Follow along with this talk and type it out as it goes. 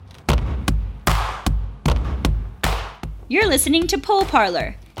You're listening to Pole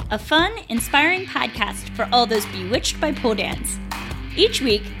Parlor, a fun, inspiring podcast for all those bewitched by pole dance. Each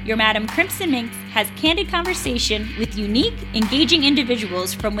week, your Madam Crimson Minx has candid conversation with unique, engaging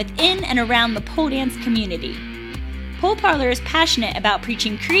individuals from within and around the pole dance community. Pole Parlor is passionate about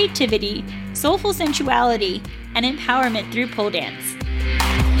preaching creativity, soulful sensuality, and empowerment through pole dance.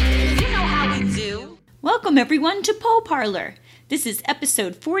 You know how we do. Welcome everyone to Pole Parlor. This is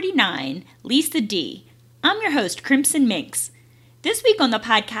episode 49, Lisa D. I'm your host, Crimson Minx. This week on the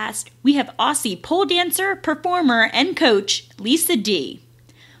podcast, we have Aussie pole dancer, performer, and coach, Lisa D.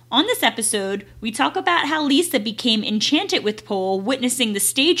 On this episode, we talk about how Lisa became enchanted with pole, witnessing the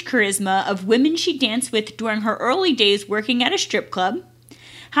stage charisma of women she danced with during her early days working at a strip club,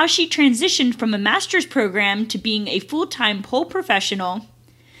 how she transitioned from a master's program to being a full-time pole professional,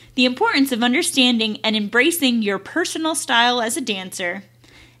 the importance of understanding and embracing your personal style as a dancer,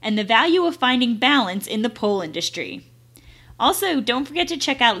 and the value of finding balance in the pole industry. Also, don't forget to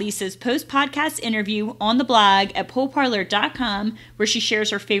check out Lisa's post-podcast interview on the blog at poleparlor.com, where she shares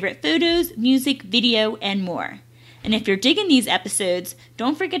her favorite photos, music, video, and more. And if you're digging these episodes,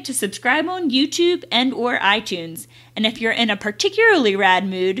 don't forget to subscribe on YouTube and or iTunes. And if you're in a particularly rad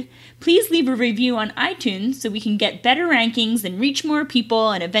mood, please leave a review on iTunes so we can get better rankings and reach more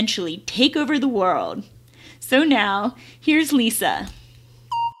people and eventually take over the world. So now, here's Lisa.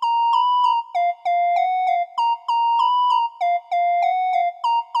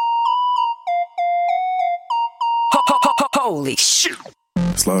 Holy shit.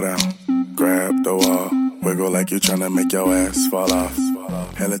 Slow down, grab the wall, wiggle like you're trying to make your ass fall off.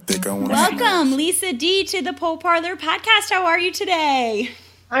 Hella thick, I wanna Welcome, Lisa D, to the Pole Parlor podcast. How are you today?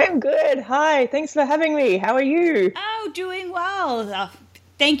 I'm good. Hi. Thanks for having me. How are you? Oh, doing well.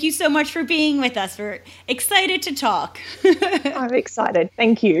 Thank you so much for being with us. We're excited to talk. I'm excited.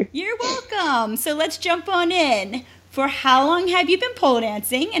 Thank you. You're welcome. So let's jump on in. For how long have you been pole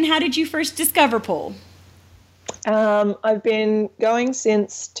dancing, and how did you first discover pole? I've been going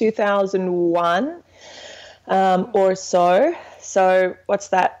since 2001 or so. So what's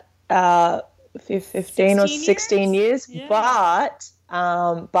that? 15 or 16 years. Yeah.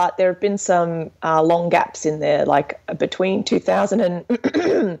 But there have been some long gaps in there, like between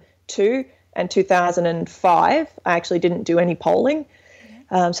 2002 and 2005. I actually didn't do any polling.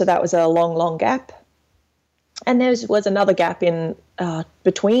 So that was a long gap. And there was another gap in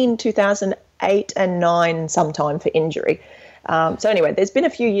between 2008 and 9 sometime for injury. So anyway, there's been a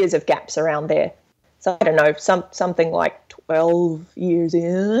few years of gaps around there. So I don't know, something like 12 years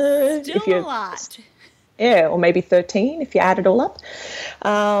in. Still a lot. Yeah, or maybe 13 if you add it all up.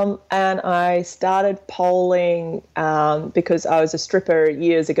 And I started polling because I was a stripper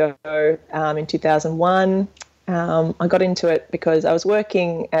years ago in 2001. I got into it because I was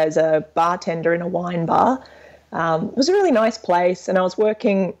working as a bartender in a wine bar. It was a really nice place, and I was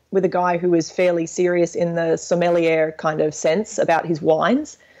working with a guy who was fairly serious in the sommelier kind of sense about his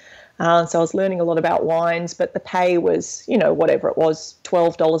wines. So I was learning a lot about wines, but the pay was, whatever it was,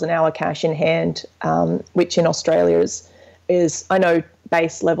 $12 an hour cash in hand, which in Australia is I know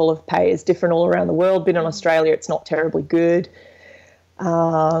base level of pay is different all around the world, but in Australia it's not terribly good.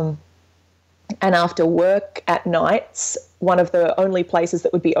 And after work at nights, one of the only places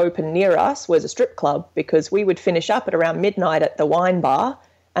that would be open near us was a strip club, because we would finish up at around midnight at the wine bar,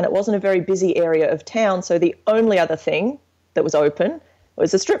 and it wasn't a very busy area of town. So the only other thing that was open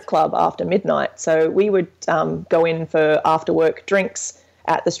was a strip club after midnight. So we would go in for after work drinks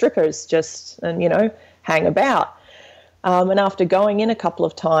at the strippers and hang about. And after going in a couple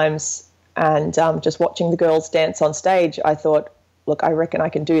of times and just watching the girls dance on stage, I thought, look, I reckon I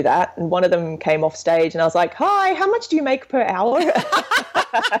can do that. And one of them came off stage and I was like, hi, how much do you make per hour?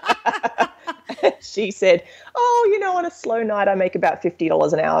 She said, on a slow night, I make about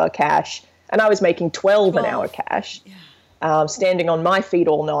 $50 an hour cash. And I was making $12 an hour cash, standing on my feet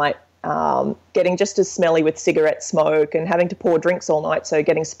all night, getting just as smelly with cigarette smoke and having to pour drinks all night. So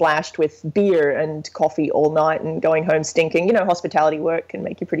getting splashed with beer and coffee all night and going home stinking. Hospitality work can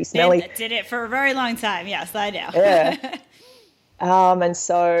make you pretty smelly. Did it for a very long time. Yes, I know. Yeah. And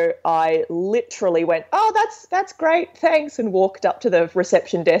so I literally went, that's great, thanks, and walked up to the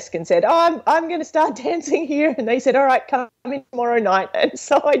reception desk and said, I'm going to start dancing here. And they said, all right, come in tomorrow night. And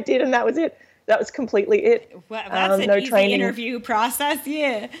so I did, and that was it. That was completely it. Well, that's an easy interview process,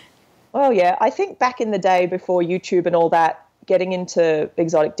 yeah. Well, yeah, I think back in the day before YouTube and all that, getting into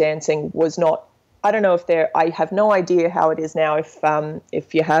exotic dancing was not, I don't know if I have no idea how it is now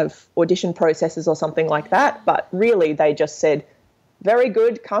if you have audition processes or something like that, but really they just said, very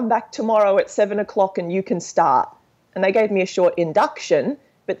good, come back tomorrow at 7:00 and you can start. And they gave me a short induction,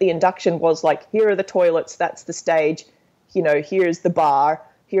 but the induction was like, here are the toilets, that's the stage, here's the bar,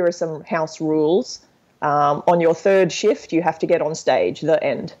 here are some house rules. On your third shift, you have to get on stage, the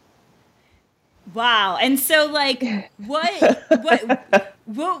end. Wow. And so, like, what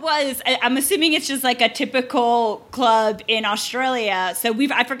was, I'm assuming it's just like a typical club in Australia. So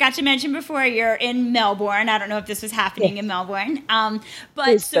I forgot to mention before, you're in Melbourne. I don't know if this was happening in Melbourne. But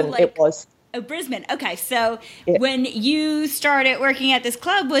Brisbane, so, like, it was. Oh, Brisbane. Okay. So when you started working at this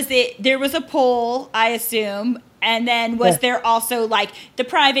club, there was a pole, I assume, and then was there also like the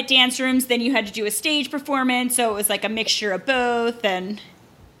private dance rooms, then you had to do a stage performance, so it was like a mixture of both? And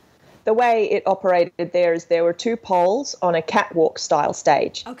the way it operated there is there were two poles on a catwalk style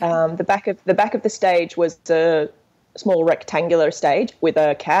stage. Okay. The back of the stage was a small rectangular stage with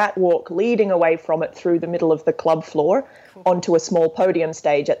a catwalk leading away from it through the middle of the club floor onto a small podium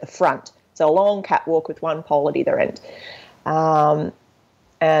stage at the front. So a long catwalk with one pole at either end.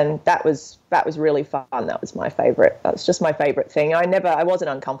 And that was really fun. That was my favorite. That was just my favorite thing. I wasn't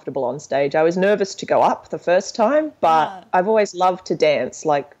uncomfortable on stage. I was nervous to go up the first time, but I've always loved to dance,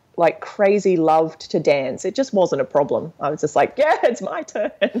 like crazy loved to dance. It just wasn't a problem. I was just like, yeah, it's my turn.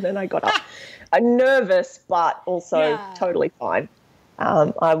 And then I got up. I'm nervous, but also totally fine.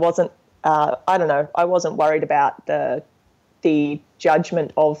 I wasn't, I don't know, I wasn't worried about the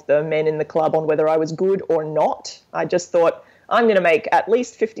judgment of the men in the club on whether I was good or not. I just thought, I'm going to make at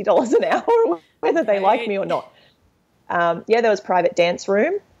least $50 an hour, whether they like me or not. There was private dance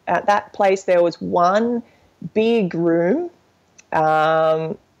room. At that place, there was one big room.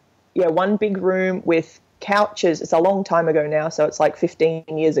 One big room with couches. It's a long time ago now, so it's like 15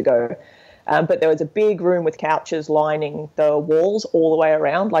 years ago. But there was a big room with couches lining the walls all the way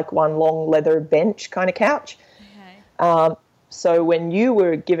around, like one long leather bench kind of couch. Okay. So when you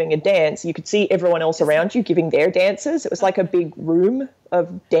were giving a dance, you could see everyone else around you giving their dances. It was like a big room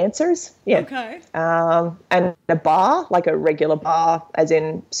of dancers. Yeah. Okay. And a bar, like a regular bar, as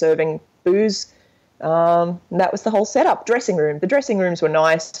in serving booze. And that was the whole setup. Dressing room. The dressing rooms were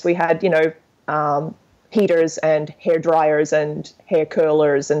nice. We had, heaters and hair dryers and hair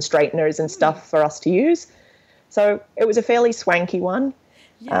curlers and straighteners and stuff for us to use. So it was a fairly swanky one.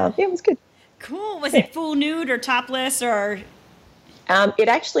 Yeah, it was good. Cool. Was it full nude or topless or? It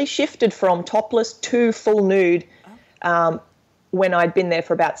actually shifted from topless to full nude when I'd been there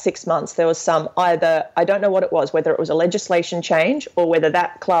for about 6 months. There was some I don't know what it was, whether it was a legislation change or whether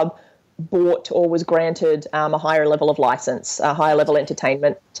that club bought or was granted a higher level of license, a higher level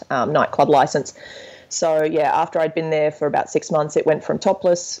entertainment nightclub license. So, after I'd been there for about 6 months, it went from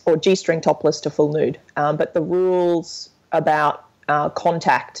topless or G-string topless to full nude. But the rules about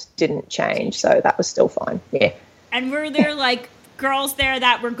contact didn't change, so that was still fine. Yeah. And were there like girls there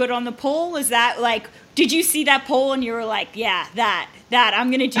that were good on the pole? Is that like, did you see that pole and you were like, yeah, that I'm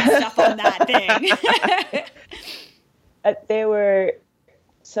gonna do stuff on that thing?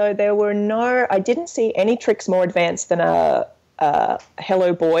 There were no, I didn't see any tricks more advanced than a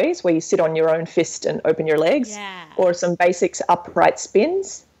Hello Boys, where you sit on your own fist and open your legs, or some basics upright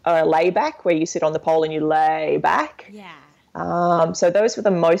spins, a layback where you sit on the pole and you lay back. So those were the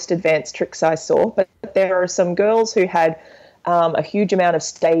most advanced tricks I saw. But there are some girls who had a huge amount of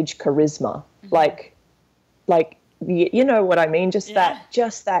stage charisma, like you know what I mean, just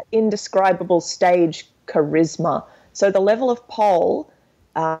that indescribable stage charisma. So the level of pole,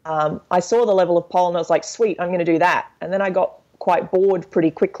 I saw the level of pole and I was like, sweet, I'm going to do that. And then I got quite bored pretty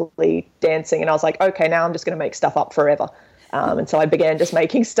quickly dancing, and I was like, okay, now I'm just going to make stuff up forever. And so I began just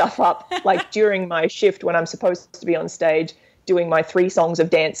making stuff up. Like during my shift when I'm supposed to be on stage doing my 3 songs of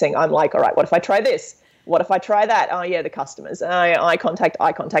dancing, I'm like, all right, what if I try this? What if I try that? Oh, yeah, the customers. Eye contact.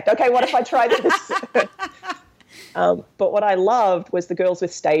 Okay, what if I try this? But what I loved was the girls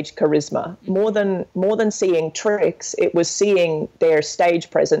with stage charisma. More than seeing tricks, it was seeing their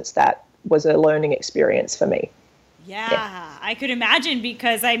stage presence that was a learning experience for me. Yeah, I could imagine,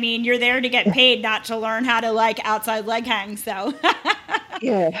 because, I mean, you're there to get paid, not to learn how to, like, outside leg hang, so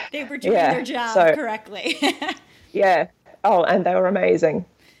they were doing their job correctly. Oh, and they were amazing.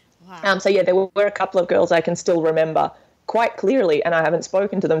 Wow. There were a couple of girls I can still remember quite clearly, and I haven't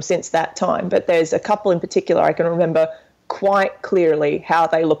spoken to them since that time, but there's a couple in particular I can remember quite clearly how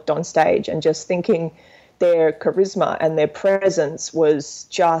they looked on stage, and just thinking their charisma and their presence was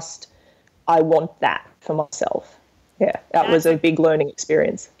just, I want that for myself. Yeah, that was a big learning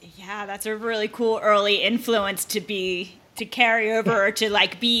experience. Yeah, that's a really cool early influence to carry over or to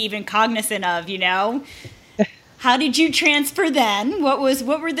like be even cognizant of, you know? How did you transfer then? What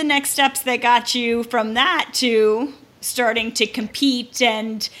were the next steps that got you from that to starting to compete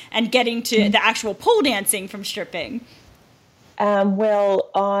and getting to the actual pole dancing from stripping?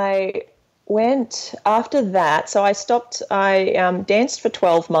 went after that. So I stopped. I danced for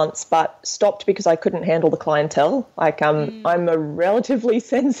 12 months, but stopped because I couldn't handle the clientele. Like I'm a relatively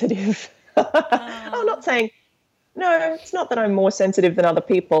sensitive. I'm not saying. No, it's not that I'm more sensitive than other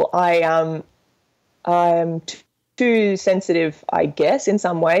people. I am too sensitive, I guess, in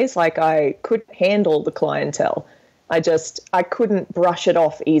some ways. Like I couldn't handle the clientele. I couldn't brush it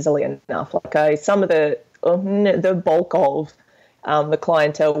off easily enough. Like some of the bulk of the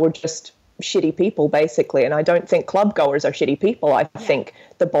clientele were just shitty people, basically. And I don't think club goers are shitty people. I think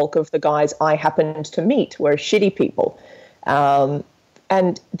the bulk of the guys I happened to meet were shitty people.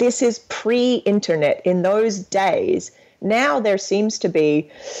 And this is pre-internet. In those days, now there seems to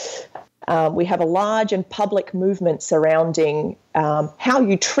be, we have a large and public movement surrounding how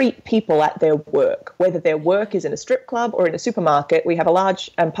you treat people at their work, whether their work is in a strip club or in a supermarket. We have a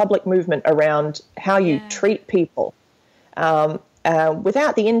large and public movement around how you treat people.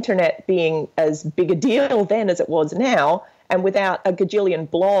 Without the internet being as big a deal then as it was now, and without a gajillion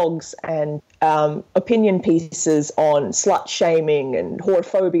blogs and opinion pieces on slut shaming and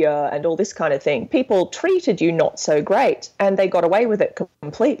whorephobia and all this kind of thing, people treated you not so great, and they got away with it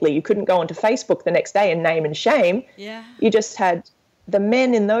completely. You couldn't go onto Facebook the next day and name and shame. Yeah. You just had the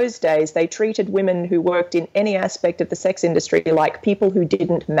men in those days, they treated women who worked in any aspect of the sex industry like people who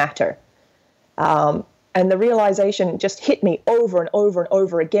didn't matter. And the realization just hit me over and over and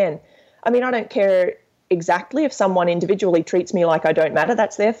over again. I mean, I don't care exactly if someone individually treats me like I don't matter.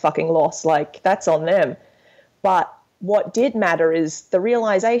 That's their fucking loss. Like, that's on them. But what did matter is the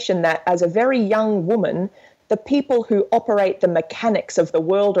realization that as a very young woman, the people who operate the mechanics of the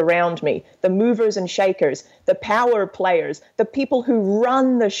world around me, the movers and shakers, the power players, the people who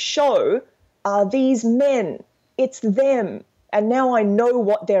run the show are these men. It's them. And now I know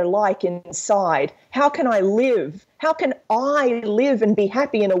what they're like inside. How can I live? How can I live and be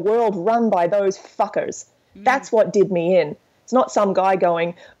happy in a world run by those fuckers? That's what did me in. It's not some guy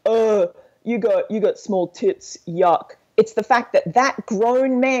going, oh, you got small tits, yuck. It's the fact that that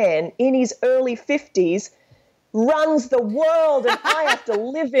grown man in his early 50s runs the world and I have to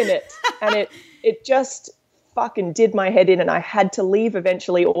live in it. And it just fucking did my head in, and I had to leave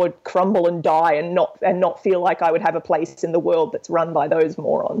eventually or crumble and die and not feel like I would have a place in the world that's run by those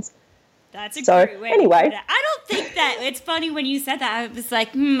morons. That's a great way. Anyway, I don't think that it's funny when you said that. I was like,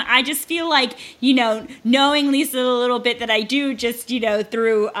 I just feel like, knowing Lisa a little bit that I do just,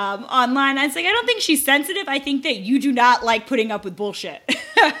 through online, I was like, I don't think she's sensitive. I think that you do not like putting up with bullshit.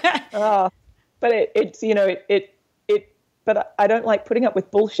 But I don't like putting up with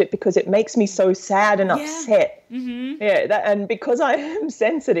bullshit because it makes me so sad and upset. Mm-hmm. Yeah, and because I am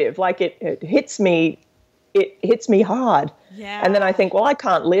sensitive, like it hits me hard. Yeah. And then I think, well, I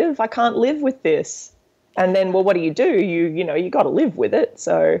can't live with this. And then, well, what do? You got to live with it.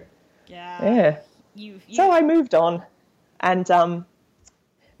 So, yeah. So I moved on and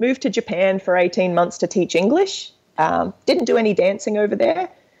moved to Japan for 18 months to teach English. Didn't do any dancing over there.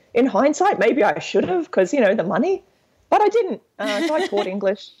 In hindsight, maybe I should have because, the money. But I didn't. So I taught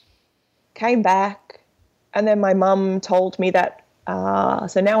English, came back, and then my mum told me that,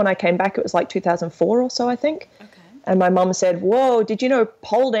 so now when I came back, it was like 2004 or so, I think. Okay. And my mum said, whoa, did you know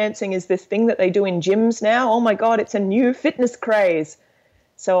pole dancing is this thing that they do in gyms now? Oh, my God, it's a new fitness craze.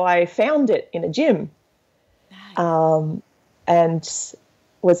 So I found it in a gym. Nice. And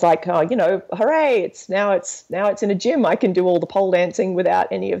was like, hooray, it's now it's in a gym. I can do all the pole dancing without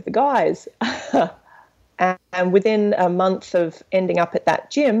any of the guys. And within a month of ending up at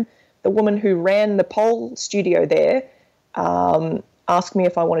that gym, the woman who ran the pole studio there asked me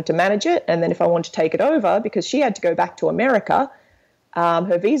if I wanted to manage it and then if I wanted to take it over because she had to go back to America.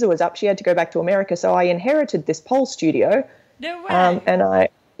 Her visa was up. She had to go back to America. So I inherited this pole studio. No way.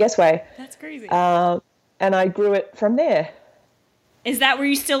 Yes way. That's crazy. And I grew it from there. Is that where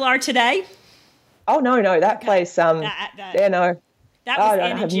you still are today? Oh, no. That place, no. That was I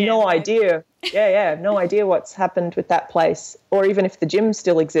have no idea. Yeah, I have no idea what's happened with that place or even if the gym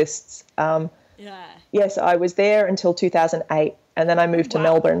still exists. Yes, I was there until 2008 and then I moved to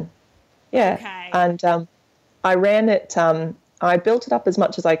Melbourne. Yeah. Okay. And I ran it, I built it up as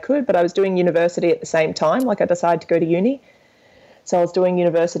much as I could, but I was doing university at the same time. Like I decided to go to uni. So I was doing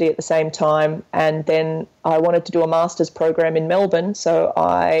university at the same time and then I wanted to do a master's program in Melbourne. So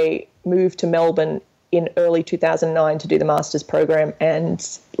I moved to Melbourne in early 2009 to do the master's program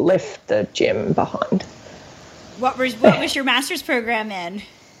and left the gym behind. What was your master's program in?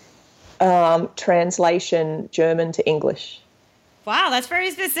 Translation German to English. Wow, that's very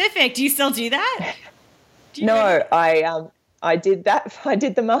specific. Do you still do that? No, I did that. I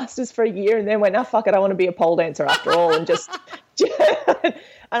did the master's for a year and then went, fuck it, I want to be a pole dancer after all, and just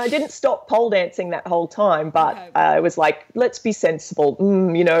And I didn't stop pole dancing that whole time, but I was like, let's be sensible.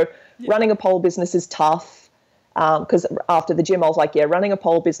 Running a pole business is tough. Because after the gym, I was like, running a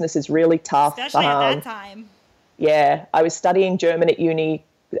pole business is really tough. Especially at that time. Yeah, I was studying German at uni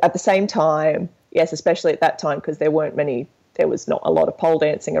at the same time. Yes, especially at that time, because there was not a lot of pole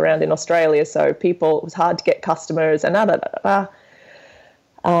dancing around in Australia. So it was hard to get customers and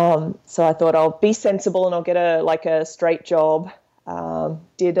so I thought I'll be sensible and I'll get a straight job.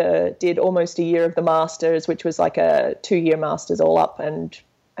 Did almost a year of the masters, which was like a 2-year masters all up, and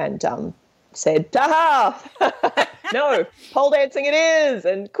said, no, pole dancing it is,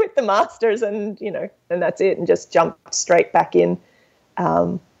 and quit the masters, and that's it, and just jumped straight back in,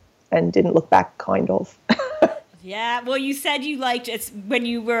 and didn't look back, kind of. Yeah, well, you said you liked it when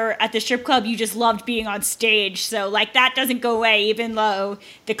you were at the strip club. You just loved being on stage, so like that doesn't go away. Even though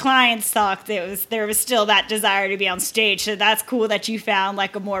the clients thought there was still that desire to be on stage. So that's cool that you found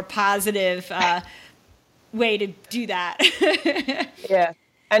like a more positive way to do that. Yeah.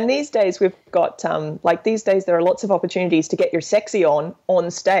 And these days we've got, there are lots of opportunities to get your sexy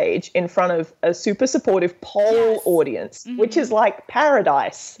on stage in front of a super supportive pole audience, which is like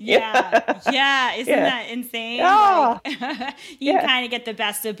paradise. Yeah. Yeah. Isn't that insane? Yeah. Like, you kind of get the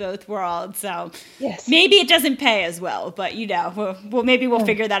best of both worlds. So yes. Maybe it doesn't pay as well, but maybe we'll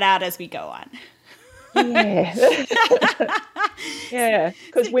figure that out as we go on. Yeah. Yeah.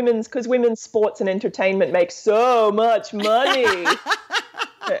 Because women's sports and entertainment make so much money.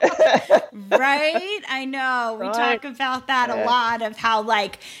 Right? I know. We talk about that a lot, of how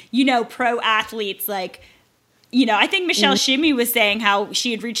pro athletes, I think Michelle Shimmy was saying how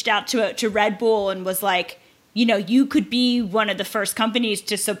she had reached out to Red Bull and was like, you could be one of the first companies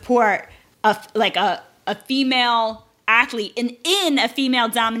to support a female athlete in a female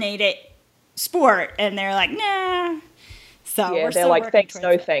dominated sport, and they're like, nah. So they're like, thanks,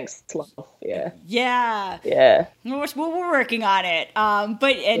 no thanks, love. Yeah. Yeah. Yeah. We're working on it.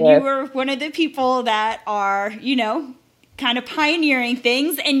 You were one of the people that are, kind of pioneering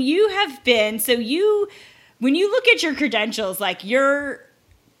things, and you have been, when you look at your credentials, like your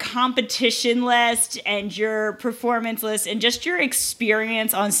competition list and your performance list and just your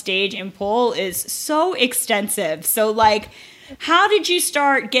experience on stage and pole is so extensive. So how did you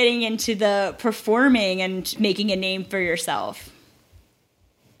start getting into the performing and making a name for yourself?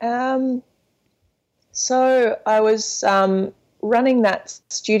 So I was running that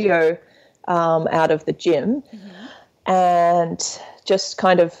studio out of the gym, and just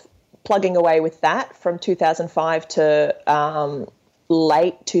kind of plugging away with that from 2005 to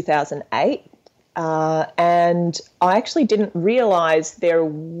late 2008. And I actually didn't realize there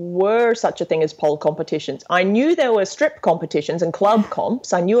were such a thing as pole competitions. I knew there were strip competitions and club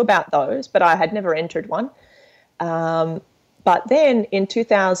comps. I knew about those, but I had never entered one. But then in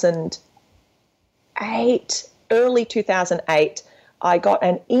 2008, early 2008, I got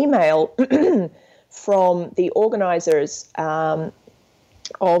an email from the organisers of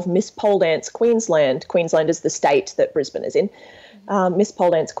Miss Pole Dance Queensland. Queensland is the state that Brisbane is in. Miss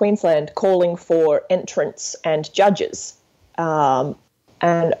Pole Dance Queensland calling for entrants and judges. And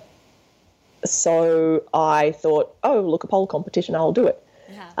so I thought, look, a pole competition, I'll do it.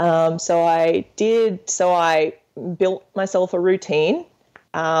 Yeah. So I did. So I built myself a routine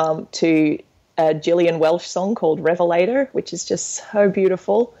to a Gillian Welsh song called Revelator, which is just so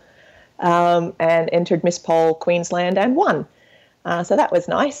beautiful, and entered Miss Pole Queensland and won. So that was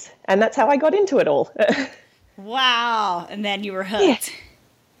nice. And that's how I got into it all. Wow. And then you were hooked. Yeah.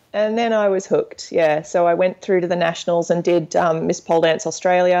 And then I was hooked, yeah. So I went through to the Nationals and did Miss Pole Dance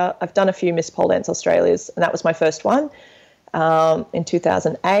Australia. I've done a few Miss Pole Dance Australias, and that was my first one in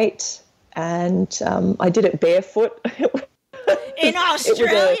 2008. And I did it barefoot. In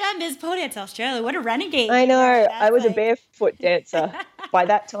Australia? Miss Pole Dance Australia. What a renegade. I know. I was a barefoot dancer. By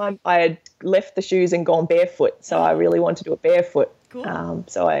that time, I had left the shoes and gone barefoot. So I really wanted to do it barefoot. Cool.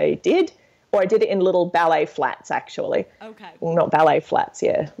 So I did. Or I did it in little ballet flats, actually. Okay. Well, not ballet flats,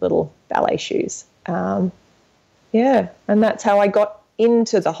 little ballet shoes. And that's how I got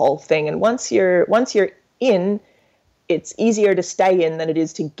into the whole thing. And once you're in, it's easier to stay in than it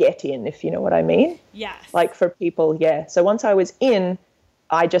is to get in, if you know what I mean. Yes. Like for people, yeah. So once I was in,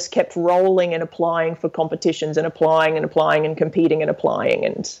 I just kept rolling and applying for competitions and applying and competing and applying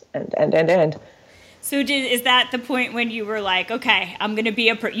and. So is that the point when you were like, okay, I'm going to be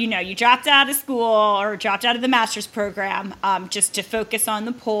you dropped out of school or dropped out of the master's program just to focus on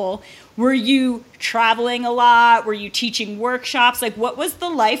the pole. Were you traveling a lot? Were you teaching workshops? Like, what was the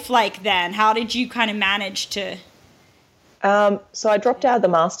life like then? How did you kind of manage to? So I dropped out of the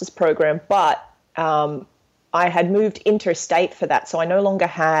master's program, but I had moved interstate for that, so I no longer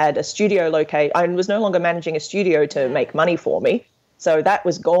had a studio locate. I was no longer managing a studio to make money for me, so that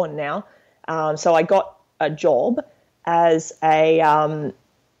was gone now. So I got a job as a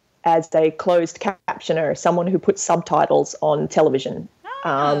closed captioner, someone who puts subtitles on television.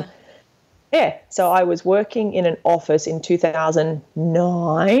 So I was working in an office in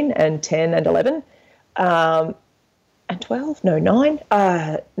 2009 and 10 and 11. And 12, no, 9,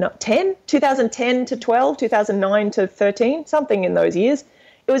 not 10, 2010 to 12, 2009 to 13, something in those years.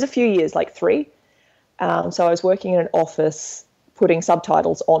 It was a few years, like 3. So I was working in an office putting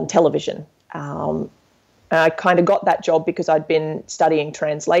subtitles on television. I kind of got that job because I'd been studying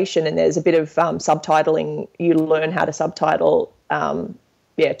translation, and there's a bit of subtitling. You learn how to subtitle,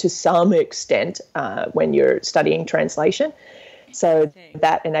 to some extent when you're studying translation. So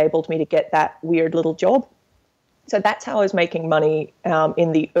that enabled me to get that weird little job. So that's how I was making money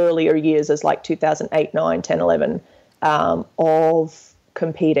in the earlier years, as like 2008, 9, 10, 11, of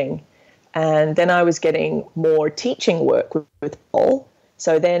competing. And then I was getting more teaching work with Paul.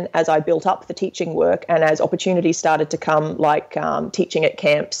 So then as I built up the teaching work and as opportunities started to come, like teaching at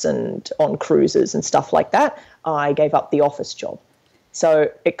camps and on cruises and stuff like that, I gave up the office job.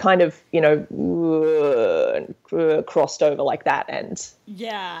 So it kind of, crossed over like that. And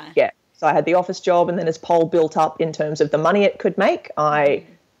yeah. So I had the office job, and then as Pole built up in terms of the money it could make, I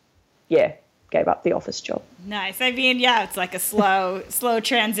gave up the office job. Nice. I mean, it's like a slow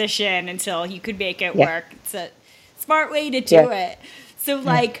transition until you could make it work. It's a smart way to do it. So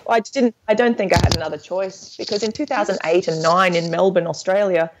like, I don't think I had another choice, because in 2008 and 9 in Melbourne,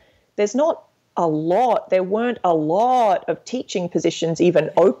 Australia, there weren't a lot of teaching positions even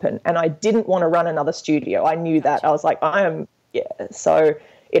open, and I didn't want to run another studio. I knew that. I was like, so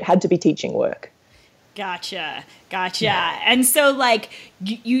it had to be teaching work. Gotcha. Yeah. And so like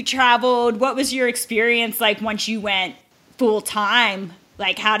you traveled, what was your experience like once you went full time?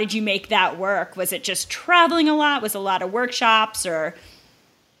 Like, how did you make that work? Was it just traveling a lot? Was it a lot of workshops or?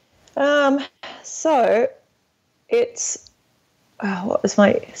 So it's,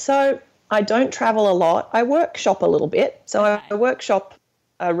 so I don't travel a lot. I workshop a little bit. So I workshop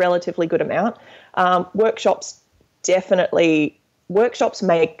a relatively good amount. Workshops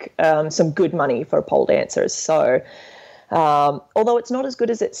make some good money for pole dancers. So although it's not as good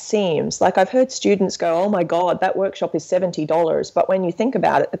as it seems, like I've heard students go, oh my God, that workshop is $70. But when you think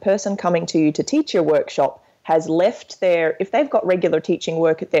about it, the person coming to you to teach your workshop has left if they've got regular teaching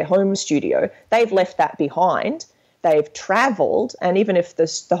work at their home studio, they've left that behind. They've traveled, and even if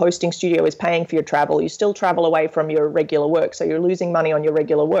the hosting studio is paying for your travel, you still travel away from your regular work. So you're losing money on your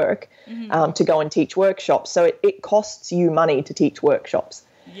regular work to go and teach workshops. So it costs you money to teach workshops.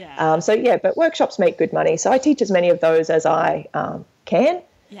 Yeah. But workshops make good money. So I teach as many of those as I can.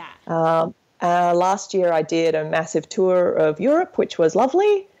 Yeah. Last year I did a massive tour of Europe, which was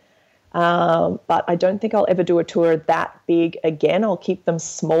lovely. But I don't think I'll ever do a tour that big again. I'll keep them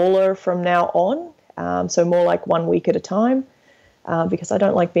smaller from now on. So more like 1 week at a time, because I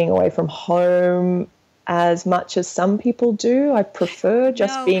don't like being away from home as much as some people do. I prefer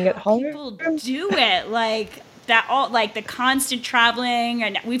just being at home. People do it like that, all like the constant traveling.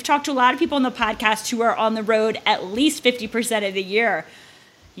 And we've talked to a lot of people on the podcast who are on the road at least 50% of the year.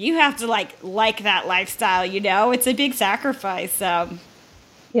 You have to like that lifestyle, it's a big sacrifice.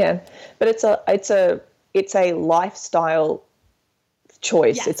 Yeah, but it's a lifestyle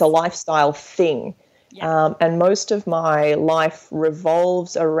choice. Yes. It's a lifestyle thing. Yeah. And most of my life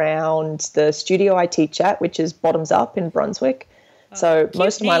revolves around the studio I teach at, which is Bottoms Up in Brunswick. So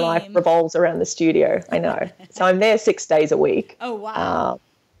most of my life revolves around the studio. I know. So I'm there 6 days a week. Oh, wow.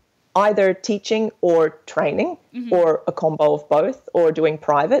 Either teaching or training, or a combo of both, or doing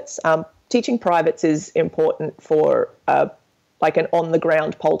privates. Teaching privates is important for like an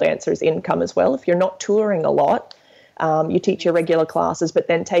on-the-ground pole dancer's income as well. If you're not touring a lot, you teach your regular classes, but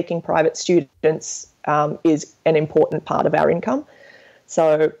then taking private students is an important part of our income.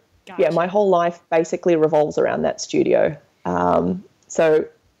 So, Gotcha. My whole life basically revolves around that studio. So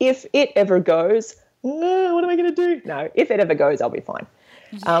if it ever goes, what am I going to do? No, if it ever goes, I'll be fine.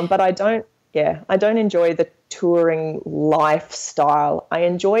 But I don't enjoy the touring lifestyle. I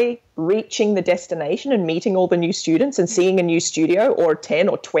enjoy reaching the destination and meeting all the new students and seeing a new studio or 10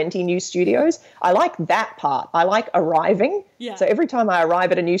 or 20 new studios. I like that part. I like arriving. Yeah. So every time I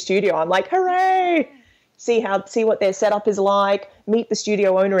arrive at a new studio, I'm like, hooray! See what their setup is like, meet the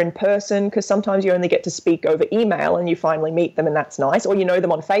studio owner in person, because sometimes you only get to speak over email and you finally meet them and that's nice. Or you know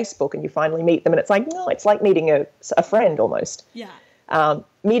them on Facebook and you finally meet them and it's like, no, it's like meeting a friend almost. Yeah.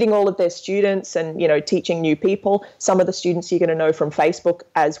 Meeting all of their students and, teaching new people. Some of the students you're going to know from Facebook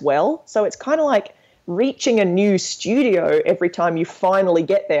as well. So it's kind of like reaching a new studio every time you finally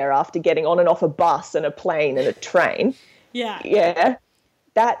get there after getting on and off a bus and a plane and a train. Yeah.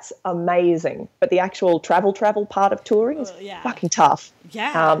 That's amazing. But the actual travel part of touring is fucking tough.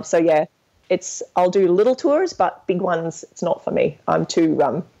 Yeah. So yeah, I'll do little tours, but big ones, it's not for me. I'm too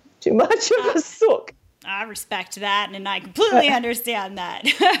much of a sook. I respect that, and I completely understand that.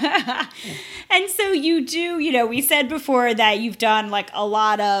 And so you do, we said before that you've done like a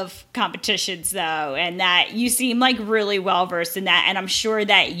lot of competitions though, and that you seem like really well versed in that. And I'm sure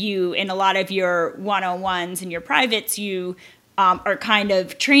that you, in a lot of your one-on-ones and your privates, you are kind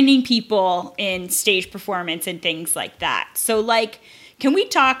of training people in stage performance and things like that. So like, can we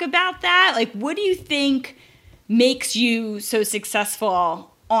talk about that? Like, what do you think makes you so successful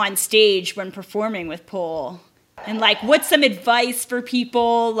on stage when performing with pole? And like, what's some advice for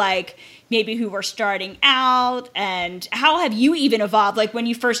people like maybe who are starting out, and how have you even evolved? Like when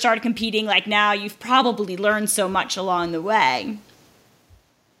you first started competing, like now you've probably learned so much along the way.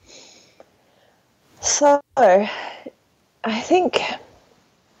 So I think,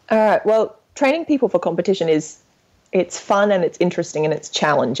 well, training people for competition it's fun and it's interesting and it's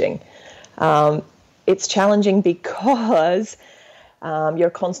challenging. It's challenging because you're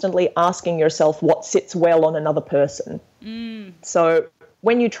constantly asking yourself what sits well on another person. So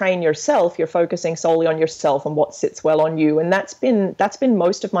when you train yourself, you're focusing solely on yourself and what sits well on you. And that's been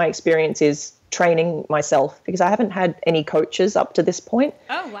most of my experience is training myself, because I haven't had any coaches up to this point.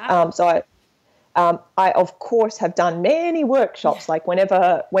 Oh, wow. So I of course have done many workshops. Like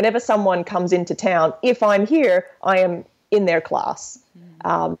whenever someone comes into town, if I'm here, I am in their class.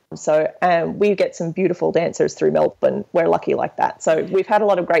 And we get some beautiful dancers through Melbourne. We're lucky like that. So we've had a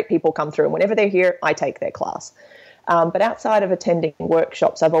lot of great people come through, and whenever they're here, I take their class. But outside of attending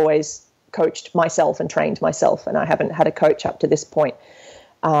workshops, I've always coached myself and trained myself, and I haven't had a coach up to this point.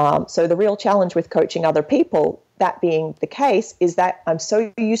 So the real challenge with coaching other people, that being the case, is that I'm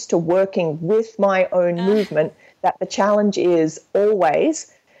so used to working with my own movement that the challenge is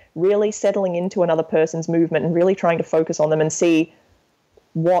always really settling into another person's movement and really trying to focus on them and see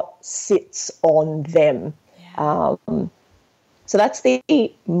what sits on them. So that's the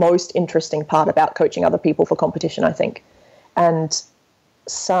most interesting part about coaching other people for competition, I think. And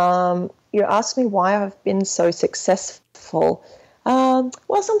you asked me why I've been so successful.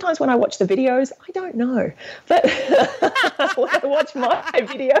 Well, sometimes when I watch the videos, I don't know. But when I watch my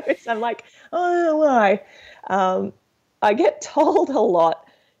videos, I'm like, oh, why? I get told a lot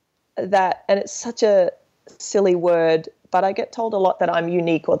that, and it's such a silly word, but I get told a lot that I'm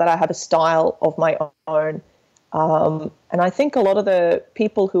unique or that I have a style of my own. And I think a lot of the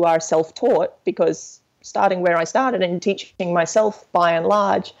people who are self-taught, because starting where I started and teaching myself by and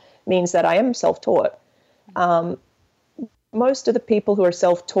large means that I am self-taught. Most of the people who are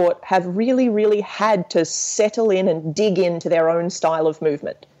self-taught have really, really had to settle in and dig into their own style of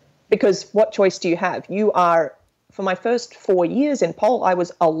movement. Because what choice do you have? For my first 4 years in pole, I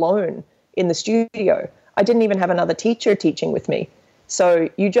was alone in the studio. I didn't even have another teacher teaching with me. So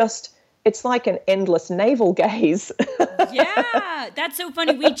it's like an endless navel gaze. Yeah, that's so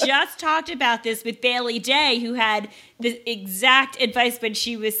funny. We just talked about this with Bailey Day, who had the exact advice when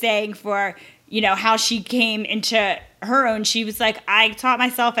she was saying for, how she came into her own. She was like, I taught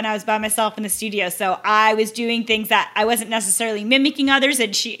myself and I was by myself in the studio. So I was doing things that I wasn't necessarily mimicking others.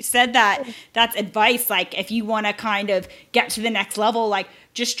 And she said that that's advice. Like, if you want to kind of get to the next level, like,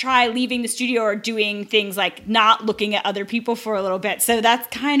 just try leaving the studio or doing things like not looking at other people for a little bit. So that's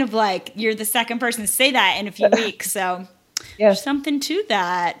kind of like, you're the second person to say that in a few weeks. So there's something to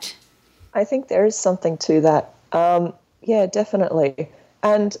that. I think there is something to that. Yeah, definitely.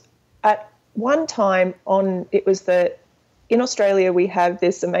 And at one time in Australia, we have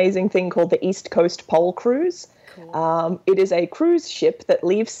this amazing thing called the East Coast Pole Cruise. Cool. It is a cruise ship that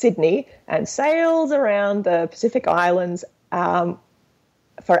leaves Sydney and sails around the Pacific Islands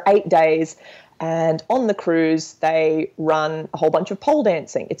for 8 days. And on the cruise, they run a whole bunch of pole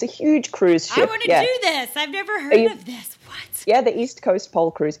dancing. It's a huge cruise ship. I want to do this. I've never heard of this. What? Yeah, the East Coast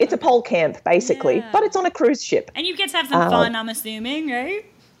Pole Cruise. It's a pole camp, basically, but it's on a cruise ship. And you get to have some fun, I'm assuming, right?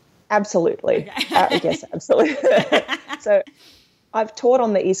 Absolutely. Okay. Yes, absolutely. So I've taught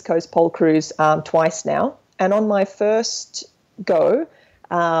on the East Coast Pole Cruise twice now. And on my first go,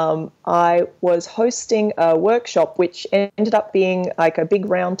 I was hosting a workshop which ended up being like a big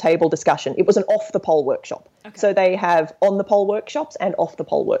round table discussion. It was an off-the-pole workshop. Okay. So they have on-the-pole workshops and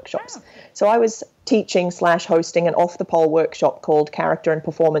off-the-pole workshops. Oh. So I was teaching/hosting an off-the-pole workshop called Character and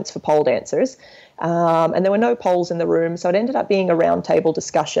Performance for Pole Dancers. And there were no poles in the room, so it ended up being a round table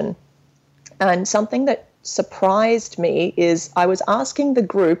discussion. And something that surprised me is I was asking the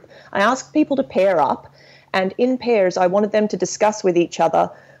group, I asked people to pair up, and in pairs I wanted them to discuss with each other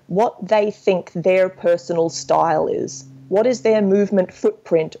what they think their personal style is. What is their movement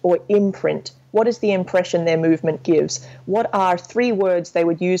footprint or imprint? What is the impression their movement gives? What are 3 words they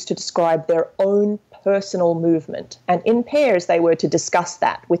would use to describe their own personal movement? And in pairs, they were to discuss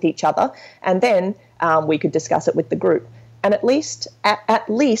that with each other, and then we could discuss it with the group. And at least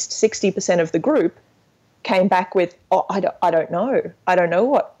 60% of the group came back with, oh, I don't know. I don't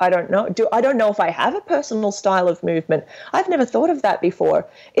know. I don't know if I have a personal style of movement. I've never thought of that before.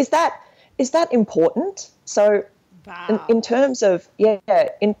 Is that important? So wow. in terms of,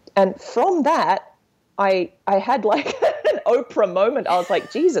 and from that, I had like an Oprah moment. I was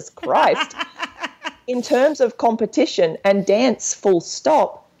like, Jesus Christ. In terms of competition and dance full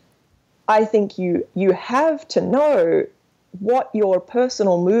stop, I think you have to know what your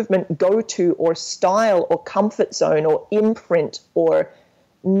personal movement go-to or style or comfort zone or imprint or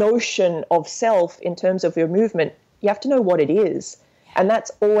notion of self in terms of your movement. You have to know what it is. And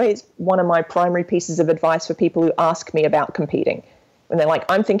that's always one of my primary pieces of advice for people who ask me about competing. When they're like,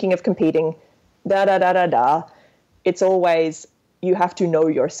 I'm thinking of competing, it's always, you have to know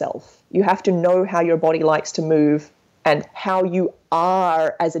yourself. You have to know how your body likes to move and how you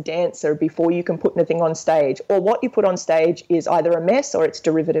are as a dancer before you can put anything on stage. Or what you put on stage is either a mess or it's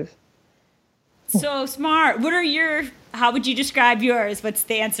derivative. So smart. How would you describe yours? What's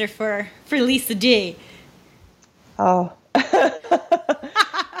the answer for Lisa D? Oh,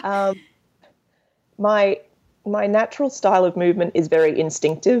 my natural style of movement is very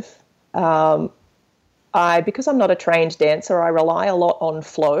instinctive. Because I'm not a trained dancer, I rely a lot on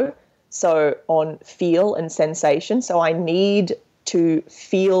flow, so on feel and sensation. So I need to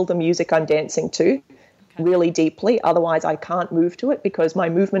feel the music I'm dancing to really deeply. Otherwise, I can't move to it because my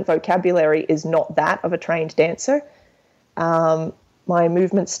movement vocabulary is not that of a trained dancer. My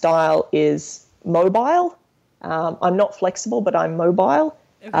movement style is mobile. I'm not flexible, but I'm mobile.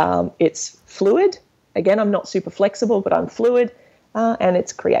 Okay. It's fluid. Again, I'm not super flexible, but I'm fluid, and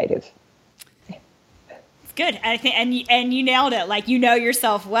it's creative. Good. I think, and you nailed it. Like, you know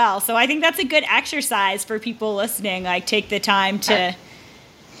yourself well. So I think that's a good exercise for people listening. Like, take the time to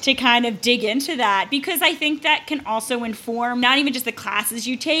kind of dig into that, because I think that can also inform not even just the classes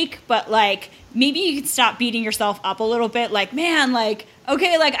you take, but like maybe you can stop beating yourself up a little bit. Like, man, like,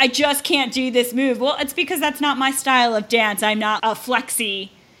 okay, like I just can't do this move. Well, it's because that's not my style of dance. I'm not a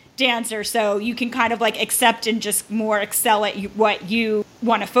flexy dancer. So you can kind of like accept and just more excel at what you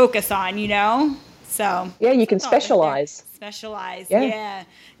want to focus on, you know? So yeah, you can specialize. Yeah.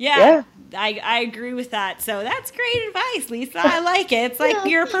 I agree with that. So that's great advice, Lisa. I like it. It's like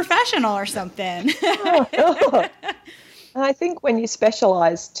you're a professional or something. And I think when you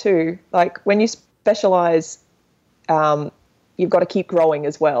specialize too, like when you specialize, you've got to keep growing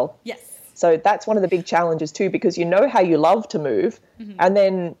as well. Yes. So that's one of the big challenges too, because you know how you love to move, and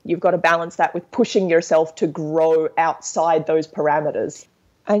then you've got to balance that with pushing yourself to grow outside those parameters.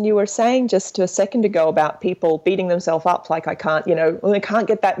 And you were saying just a second ago about people beating themselves up like, I can't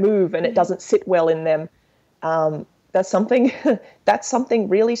get that move and it doesn't sit well in them. That's something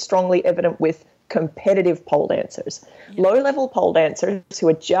really strongly evident with competitive pole dancers. Yeah. Low-level pole dancers who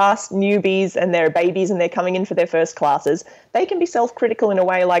are just newbies and they're babies and they're coming in for their first classes, they can be self-critical in a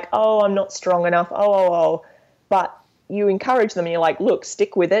way like, oh, I'm not strong enough, oh. But you encourage them and you're like, look,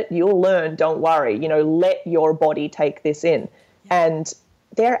 stick with it, you'll learn, don't worry, let your body take this in. Yeah. And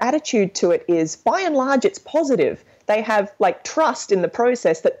their attitude to it is, by and large, it's positive. They have like trust in the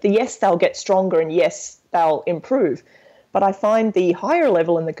process that yes, they'll get stronger and yes, they'll improve. But I find the higher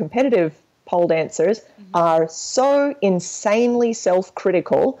level and the competitive pole dancers are so insanely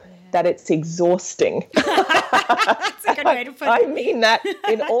self-critical that it's exhausting. That's a good way to put it. I mean that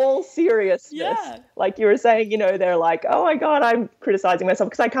in all seriousness. Yeah. Like you were saying, they're like, oh my God, I'm criticizing myself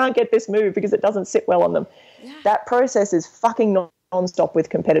because I can't get this move because it doesn't sit well on them. Yeah. That process is fucking non-stop with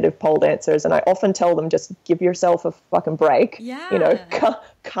competitive pole dancers, and I often tell them, just give yourself a fucking break. Yeah.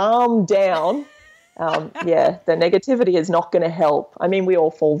 Calm down. The negativity is not going to help. I mean, we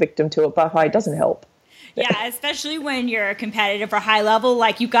all fall victim to it, but it doesn't help. Yeah, especially when you're competitive or high level,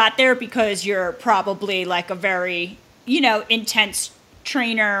 like you got there because you're probably like a very, intense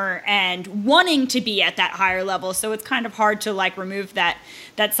trainer and wanting to be at that higher level. So it's kind of hard to like remove that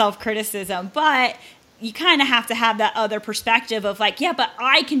self-criticism, but you kind of have to have that other perspective of like, yeah, but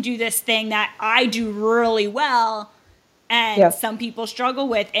I can do this thing that I do really well and some people struggle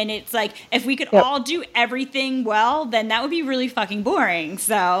with. And it's like, if we could all do everything well, then that would be really fucking boring.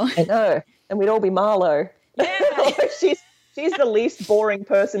 So I know. And we'd all be Marlo. Yeah. She's the least boring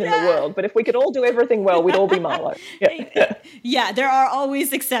person in the world. But if we could all do everything well, we'd all be Marlo. Yeah. Yeah, there are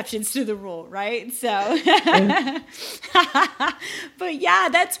always exceptions to the rule, right? So, but yeah,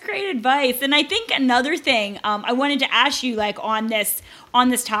 that's great advice. And I think another thing I wanted to ask you, like on this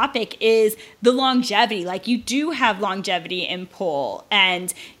topic, is the longevity. Like you do have longevity in pole,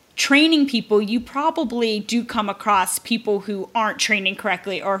 and training people, you probably do come across people who aren't training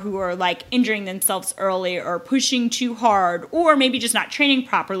correctly, or who are like injuring themselves early, or pushing too hard, or maybe just not training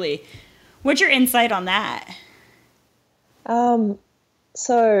properly. What's your insight on that?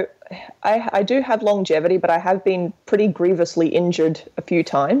 So I do have longevity, but I have been pretty grievously injured a few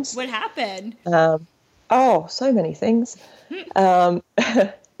times. What happened? So many things.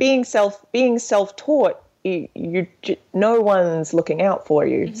 Being self-taught, no one's looking out for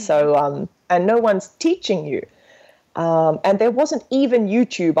you. Mm-hmm. So, and no one's teaching you. And there wasn't even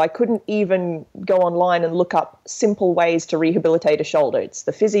YouTube. I couldn't even go online and look up simple ways to rehabilitate a shoulder. It's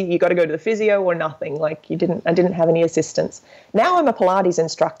the physio. You got to go to the physio or nothing. Like I didn't have any assistance. Now I'm a Pilates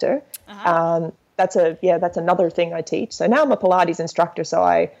instructor. Uh-huh. That's another thing I teach. So now I'm a Pilates instructor. So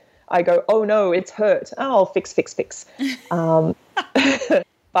I go, oh no, it's hurt. Oh, fix.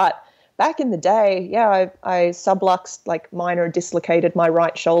 But back in the day, I subluxed, like minor dislocated my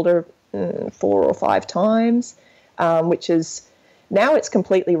right shoulder 4 or 5 times. Which is now it's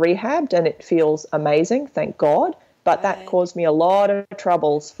completely rehabbed and it feels amazing, thank God. But that caused me a lot of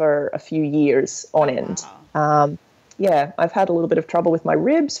troubles for a few years on end. Wow. I've had a little bit of trouble with my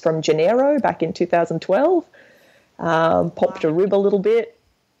ribs from Gennaro back in 2012. Popped a rib a little bit.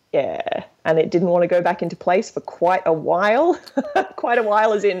 Yeah, and it didn't want to go back into place for quite a while. Quite a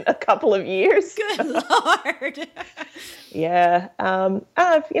while as in a couple of years. Good Lord. Yeah.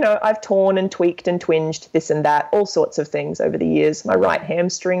 I've torn and tweaked and twinged this and that, all sorts of things over the years. My right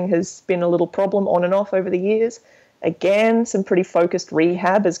hamstring has been a little problem on and off over the years. Again, some pretty focused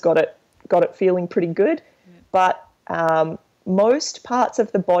rehab has got it feeling pretty good. But most parts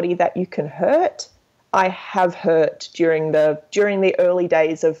of the body that you can hurt, I have hurt during the early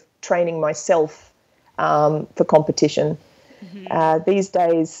days of training myself for competition. Mm-hmm.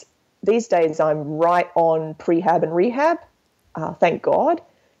 These days I'm right on prehab and rehab, thank God.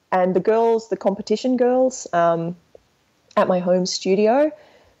 And the competition girls at my home studio,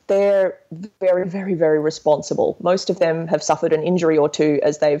 they're very, very, very responsible. Most of them have suffered an injury or two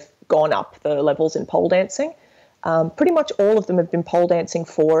as they've gone up the levels in pole dancing. Pretty much all of them have been pole dancing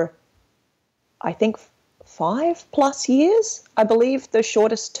for, I think, 5+ years. I believe the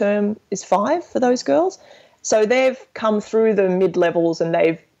shortest term is 5 for those girls. So they've come through the mid-levels and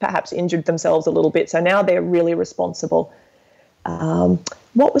they've perhaps injured themselves a little bit. So now they're really responsible.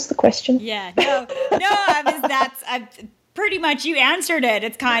 What was the question? Yeah, pretty much you answered it.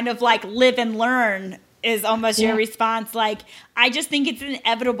 It's kind of like live and learn is almost your response. Like, I just think it's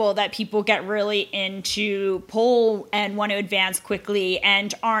inevitable that people get really into pole and want to advance quickly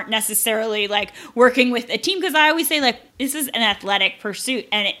and aren't necessarily like working with a team. Because I always say, like, this is an athletic pursuit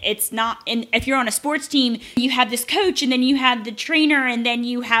and it's not. And if you're on a sports team, you have this coach and then you have the trainer and then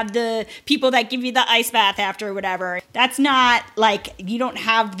you have the people that give you the ice bath after or whatever. That's not like, you don't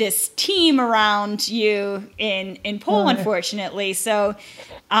have this team around you in pole, unfortunately. So,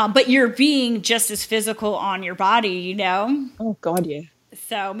 but you're being just as physical on your body, you know? Oh, God, yeah.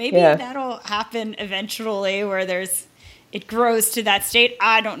 So maybe that'll happen eventually where it grows to that state.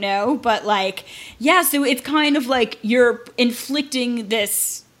 I don't know. But like, yeah, so it's kind of like you're inflicting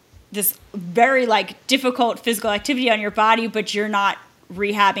this very like difficult physical activity on your body, but you're not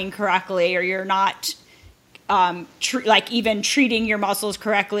rehabbing correctly, or you're not even treating your muscles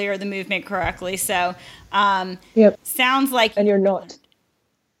correctly or the movement correctly. So sounds like... And you're not...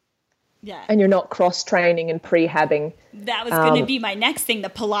 Yeah. And you're not cross-training and prehabbing. That was going to be my next thing, the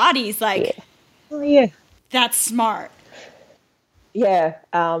Pilates. Like, yeah. Oh, yeah. That's smart. Yeah.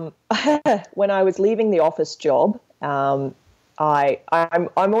 When I was leaving the office job, I'm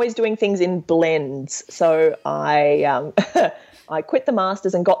always doing things in blends. So I quit the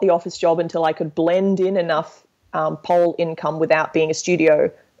masters and got the office job until I could blend in enough pole income without being a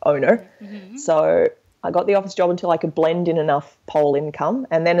studio owner. Mm-hmm. So I got the office job until I could blend in enough pole income.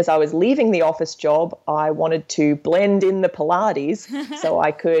 And then as I was leaving the office job, I wanted to blend in the Pilates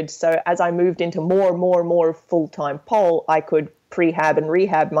so as I moved into more and more and more full-time pole, I could prehab and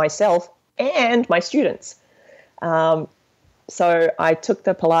rehab myself and my students. So I took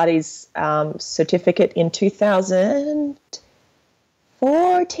the Pilates certificate in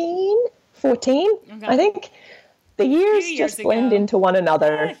 2014, I think. The years just blend into one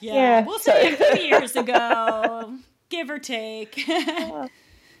another. We'll say a few years ago, give or take.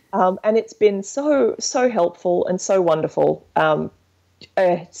 And it's been so helpful and so wonderful.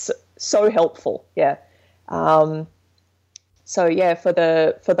 So helpful, yeah. So yeah, for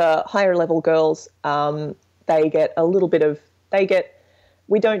the higher level girls, they get a little bit of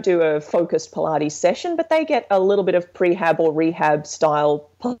we don't do a focused Pilates session, but they get a little bit of prehab or rehab style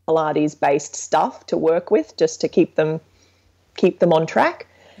Pilates based stuff to work with, just to keep them on track.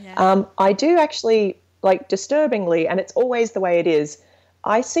 Yeah. I do actually, like, disturbingly, and it's always the way it is,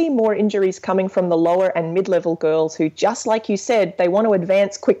 I see more injuries coming from the lower and mid-level girls who, just like you said, they want to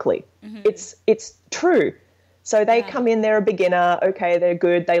advance quickly. Mm-hmm. It's true. So they come in, they're a beginner, okay, they're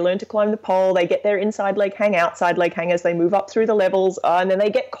good, they learn to climb the pole, they get their inside leg hang, outside leg hang as they move up through the levels, and then they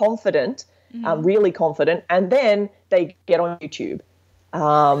get confident, really confident, and then they get on YouTube.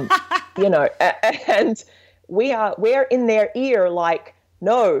 And we're in their ear like,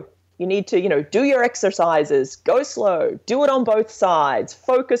 no, you need to, do your exercises, go slow, do it on both sides,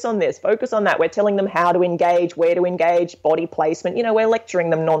 focus on this, focus on that. We're telling them how to engage, where to engage, body placement. We're lecturing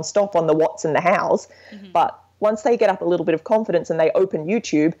them nonstop on the whats and the hows. Mm-hmm. But once they get up a little bit of confidence and they open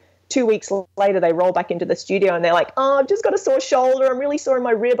YouTube, 2 weeks later they roll back into the studio and they're like, oh, I've just got a sore shoulder. I'm really sore in my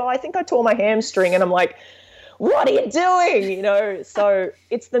rib. Oh, I think I tore my hamstring. And I'm like, what are you doing? So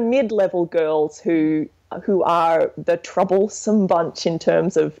it's the mid-level girls who are the troublesome bunch in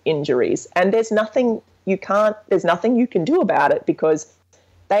terms of injuries. And there's nothing you can do about it, because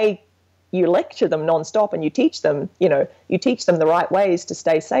you lecture them nonstop and you teach them the right ways to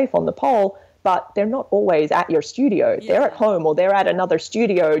stay safe on the pole, but they're not always at your studio. Yeah. They're at home, or they're at another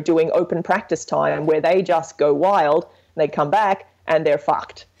studio doing open practice time where they just go wild and they come back and they're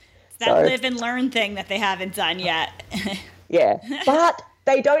fucked. It's that live and learn thing that they haven't done yet. Yeah. But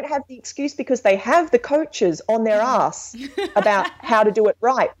they don't have the excuse, because they have the coaches on their ass about how to do it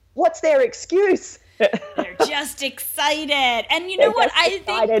right. What's their excuse? They're just excited. And you know what? I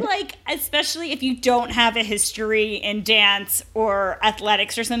think, like, especially if you don't have a history in dance or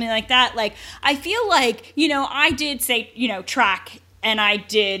athletics or something like that, like, I feel like, I did say, track, and I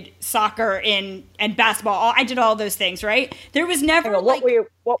did soccer and basketball. I did all those things, right? There was never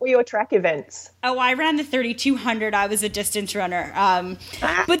what were your track events? Oh, I ran the 3,200. I was a distance runner.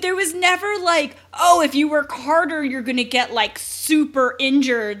 But there was never like, oh, if you work harder, you're going to get like super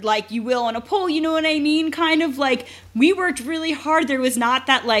injured like you will on a pole. You know what I mean? Kind of like, we worked really hard. There was not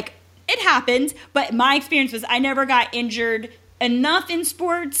that, like, it happened. But my experience was I never got injured enough in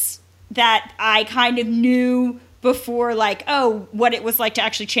sports that I kind of knew before, like, oh, what it was like to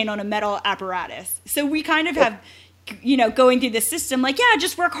actually train on a metal apparatus. So we kind of have, going through the system, like, yeah,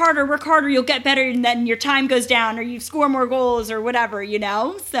 just work harder, you'll get better, and then your time goes down, or you score more goals, or whatever,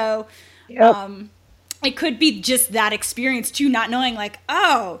 So it could be just that experience, too, not knowing, like,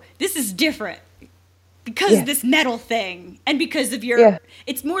 oh, this is different because of this metal thing, and because of your,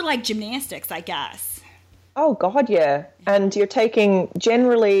 it's more like gymnastics, I guess. Oh, God, yeah. And you're taking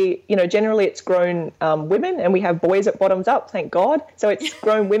generally it's grown women, and we have boys at Bottoms Up, thank God. So it's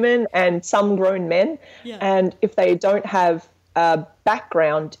grown women and some grown men. Yeah. And if they don't have a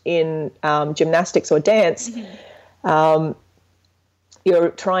background in gymnastics or dance, you're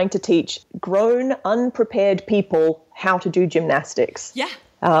trying to teach grown, unprepared people how to do gymnastics. Yeah.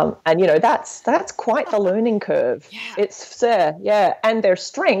 And, that's quite the learning curve. Yeah. It's, and their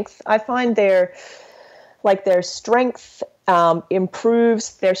strength, I find their strength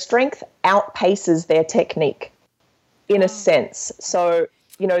improves, their strength outpaces their technique in a sense. So,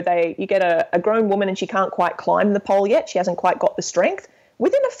 you get a grown woman and she can't quite climb the pole yet. She hasn't quite got the strength.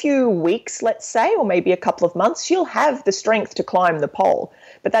 Within a few weeks, let's say, or maybe a couple of months, she'll have the strength to climb the pole.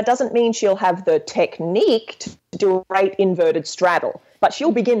 But that doesn't mean she'll have the technique to do a great inverted straddle. But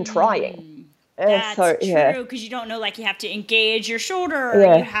she'll begin trying. That's true, because you don't know, like, you have to engage your shoulder,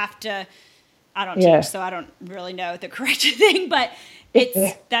 or you have to... I don't teach, so I don't really know the correct thing, but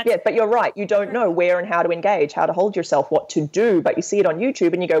but you're right. You don't know where and how to engage, how to hold yourself, what to do, but you see it on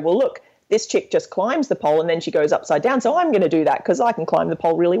YouTube and you go, well, look, this chick just climbs the pole and then she goes upside down, so I'm going to do that because I can climb the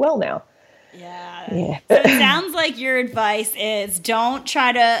pole really well now. Yeah. So it sounds like your advice is don't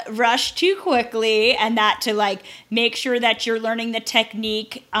try to rush too quickly, and that to, like, make sure that you're learning the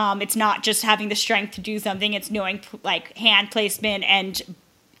technique. It's not just having the strength to do something. It's knowing, like, hand placement and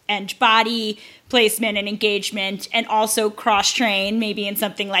body placement and engagement, and also cross-train, maybe in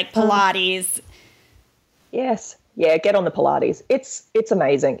something like Pilates. Yes. Yeah, get on the Pilates. It's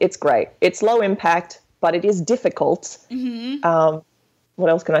amazing. It's great. It's low impact, but it is difficult. Mm-hmm. What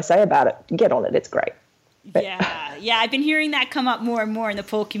else can I say about it? Get on it. It's great. Yeah. I've been hearing that come up more and more in the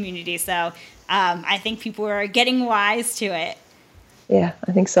pole community, so I think people are getting wise to it. Yeah,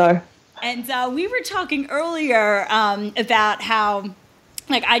 I think so. And we were talking earlier about how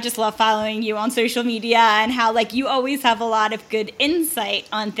like, I just love following you on social media and how, like, you always have a lot of good insight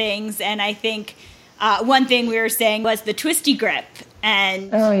on things. And I think one thing we were saying was the twisty grip. And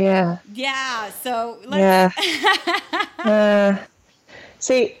oh, yeah. Yeah, so let's... Yeah.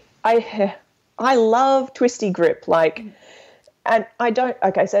 See, I love twisty grip, like, and I don't,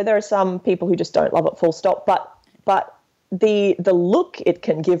 okay, so there are some people who just don't love it full stop, but the look it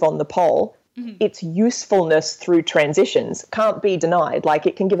can give on the pole, its usefulness through transitions can't be denied. Like,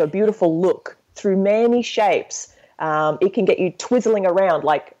 it can give a beautiful look through many shapes. It can get you twizzling around,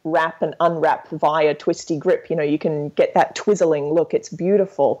 like wrap and unwrap via twisty grip. You know, you can get that twizzling look. It's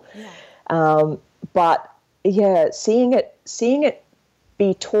beautiful. Yeah. But yeah, seeing it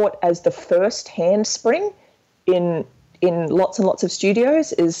be taught as the first handspring in lots and lots of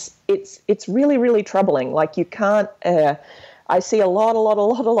studios it's really, really troubling. Like, you can't. I see a lot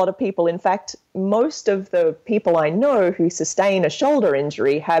of people. In fact, most of the people I know who sustain a shoulder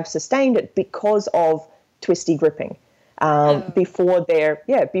injury have sustained it because of twisty gripping before they're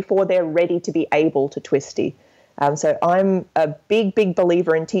ready to be able to twisty. So I'm a big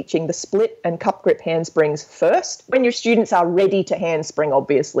believer in teaching the split and cup grip handsprings first when your students are ready to handspring,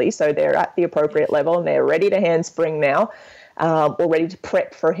 obviously. So they're at the appropriate level and they're ready to handspring now, or ready to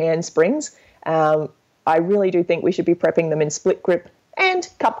prep for handsprings. I really do think we should be prepping them in split grip and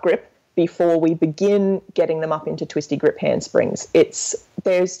cup grip before we begin getting them up into twisty grip handsprings.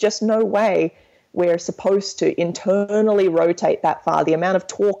 There's just no way we're supposed to internally rotate that far, the amount of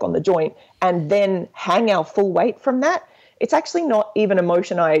torque on the joint, and then hang our full weight from that. It's actually not even a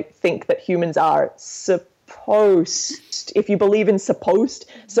motion I think that humans are supposed, if you believe in supposed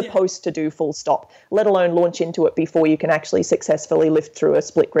to do full stop, let alone launch into it before you can actually successfully lift through a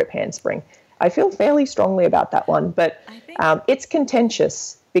split grip handspring. I feel fairly strongly about that one, but it's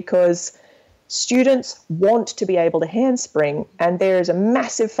contentious because students want to be able to handspring, and there's a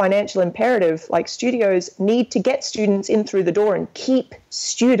massive financial imperative. Like, studios need to get students in through the door and keep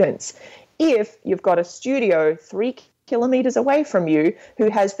students. If you've got a studio 3 kilometers away from you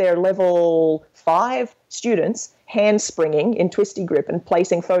who has their level 5 students handspringing in twisty grip and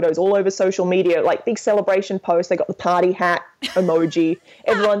placing photos all over social media, like big celebration posts, they got the party hat emoji,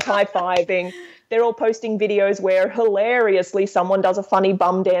 everyone's high-fiving. They're all posting videos where hilariously someone does a funny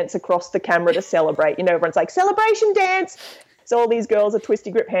bum dance across the camera to celebrate. You know, everyone's like, celebration dance. So all these girls are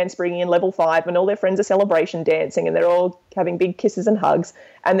twisty grip handspringing in level 5 and all their friends are celebration dancing and they're all having big kisses and hugs.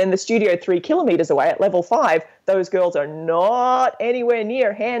 And then the studio 3 kilometers away at level 5, those girls are not anywhere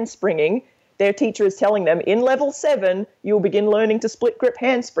near handspringing. Their teacher is telling them, in level 7, you'll begin learning to split grip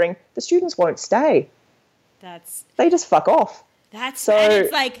handspring. The students won't stay. They just fuck off. And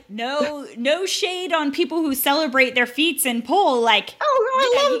it's like, no shade on people who celebrate their feats and pull. Like,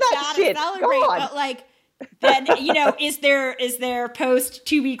 I love that shit. God. But like, then, you know, is there post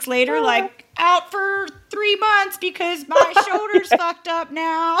 2 weeks later, like, out for 3 months because my shoulder's fucked up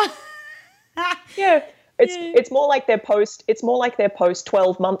now? Yeah. It's more like their post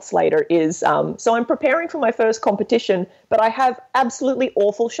 12 months later is, so I'm preparing for my first competition, but I have absolutely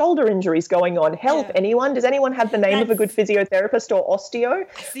awful shoulder injuries going on. Help, anyone? Does anyone have the name of a good physiotherapist or osteo?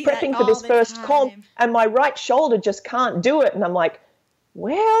 Prepping for this first comp, and my right shoulder just can't do it. And I'm like,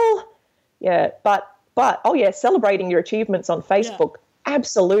 well, yeah, but oh yeah, celebrating your achievements on Facebook. Yeah.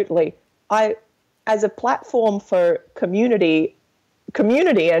 Absolutely. As a platform for community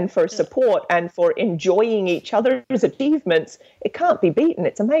and for support and for enjoying each other's achievements, it can't be beaten.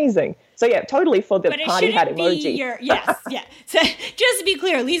 It's amazing. So yeah, totally for the party hat emoji. Yes. So just to be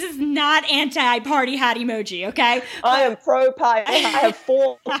clear, Lisa's not anti-party hat emoji, okay? I am pro party. I have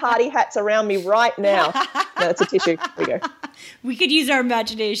 4 party hats around me right now. No, it's a tissue. Here we go. We could use our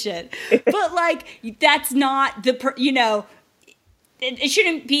imagination. But like, that's not the, it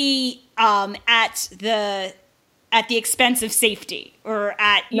shouldn't be at the expense of safety, or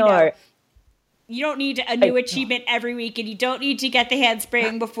you don't need a new achievement every week, and you don't need to get the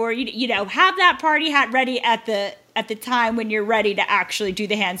handspring before you have that party hat ready at the time when you're ready to actually do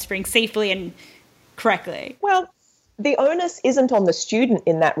the handspring safely and correctly. Well, the onus isn't on the student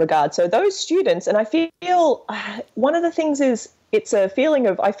in that regard. So those students, and I feel one of the things is it's a feeling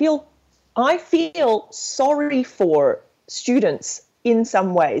of I feel sorry for students in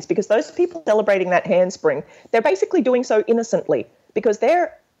some ways, because those people celebrating that handspring, they're basically doing so innocently because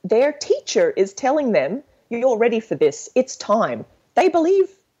their teacher is telling them, you're ready for this. It's time. They believe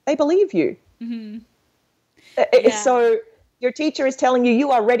you. Mm-hmm. So your teacher is telling you,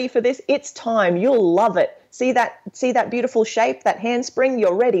 you are ready for this. It's time. You'll love it. See that beautiful shape, that handspring.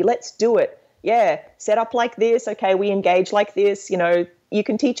 You're ready. Let's do it. Yeah. Set up like this. Okay. We engage like this. You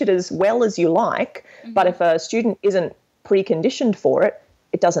can teach it as well as you like, but if a student isn't preconditioned for it,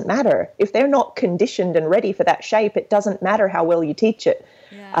 it doesn't matter. If they're not conditioned and ready for that shape, it doesn't matter how well you teach it.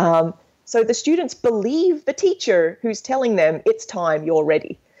 Yeah. So the students believe the teacher who's telling them it's time, you're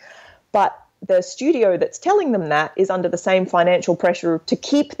ready. But the studio that's telling them that is under the same financial pressure to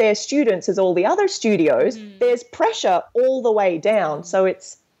keep their students as all the other studios. There's pressure all the way down. So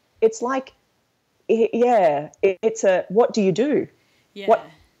it's like, it's a, what do you do? Yeah. What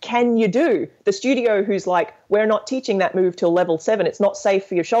can you do? The studio who's like, we're not teaching that move till level 7. It's not safe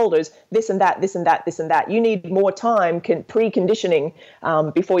for your shoulders. This and that, this and that, this and that. You need more time, preconditioning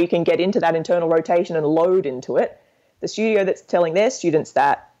before you can get into that internal rotation and load into it. The studio that's telling their students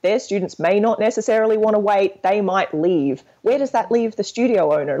that, their students may not necessarily want to wait. They might leave. Where does that leave the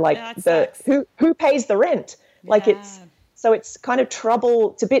studio owner? Like who pays the rent? Like it's kind of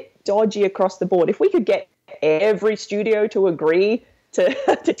trouble. It's a bit dodgy across the board. If we could get every studio to agree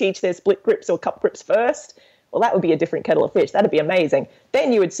to teach their split grips or cup grips first, well, that would be a different kettle of fish. That'd be amazing.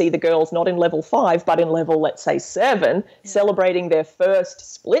 Then you would see the girls not in level 5, but in level, let's say 7, celebrating their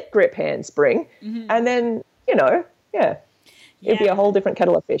first split grip handspring. And then, it'd be a whole different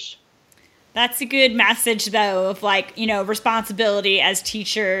kettle of fish. That's a good message, though, of like, responsibility as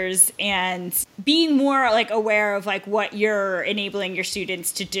teachers and being more like aware of like what you're enabling your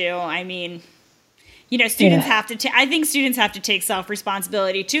students to do. I mean, students have to, I think students have to take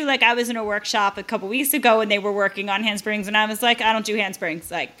self-responsibility too. Like I was in a workshop a couple weeks ago and they were working on handsprings and I was like, I don't do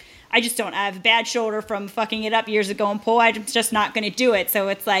handsprings. Like, I just don't. I have a bad shoulder from fucking it up years ago in pole. I'm just not going to do it. So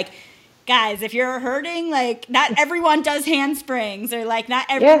it's like, guys, if you're hurting, like not everyone does handsprings or like not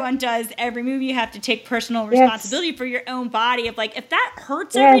everyone does every move. You have to take personal responsibility for your own body of like, if that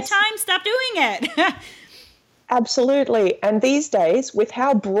hurts every time, stop doing it. Absolutely. And these days, with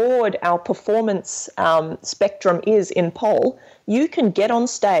how broad our performance spectrum is in pole, you can get on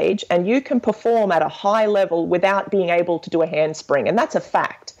stage and you can perform at a high level without being able to do a handspring. And that's a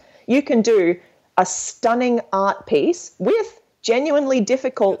fact. You can do a stunning art piece with genuinely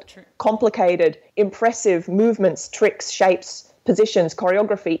difficult, complicated, impressive movements, tricks, shapes, positions,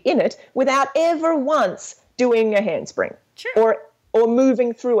 choreography in it without ever once doing a handspring or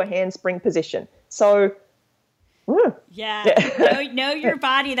moving through a handspring position. So know your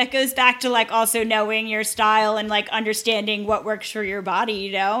body. That goes back to like also knowing your style and like understanding what works for your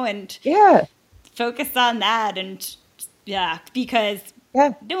body, and focus on that. And because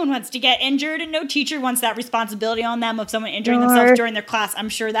no one wants to get injured and no teacher wants that responsibility on them of someone injuring themselves during their class. I'm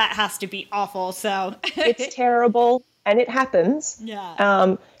sure that has to be awful. So it's terrible and it happens.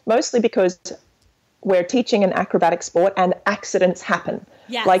 Mostly because we're teaching an acrobatic sport and accidents happen.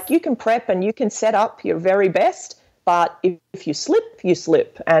 Like you can prep and you can set up your very best, but if you slip, you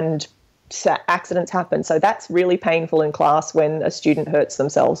slip and accidents happen. So that's really painful in class when a student hurts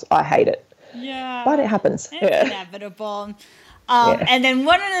themselves. I hate it. But it happens. It's inevitable. And then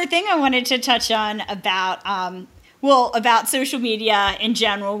one other thing I wanted to touch on about, about social media in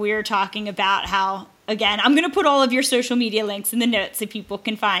general. We were talking about how, again, I'm going to put all of your social media links in the notes so people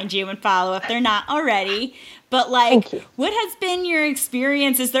can find you and follow if they're not already. But like, what has been your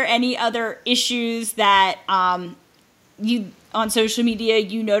experience? Is there any other issues that you on social media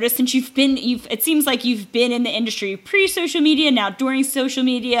you notice since it seems like you've been in the industry pre-social media, now during social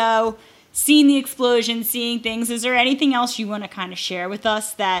media, seeing the explosion, seeing things. Is there anything else you want to kind of share with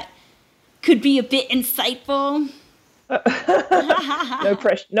us that could be a bit insightful? No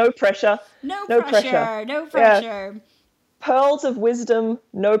pressure. No pressure. No pressure. Pearls of wisdom.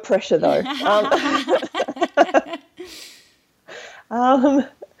 No pressure, though.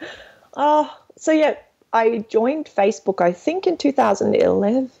 I joined Facebook, I think, in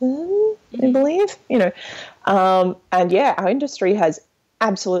 2011, I believe. Our industry has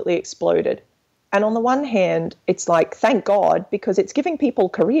absolutely exploded. And on the one hand, it's like, thank God, because it's giving people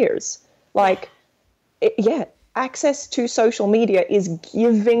careers. Like, access to social media is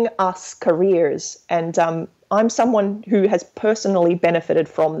giving us careers. And I'm someone who has personally benefited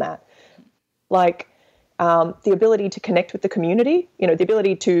from that. Like, the ability to connect with the community, the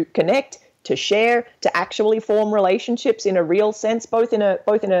ability to connect, to share, to actually form relationships in a real sense, both in an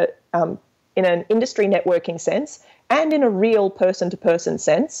industry networking sense and in a real person-to-person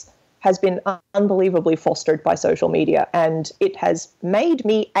sense, has been unbelievably fostered by social media. And it has made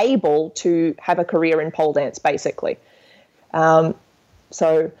me able to have a career in pole dance, basically. So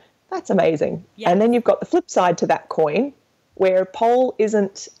that's amazing. Yeah. And then you've got the flip side to that coin, where pole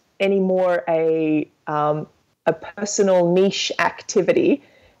isn't anymore a personal niche activity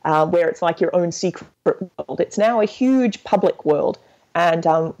where it's like your own secret world. It's now a huge public world. And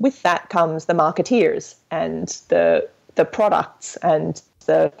with that comes the marketeers and the products and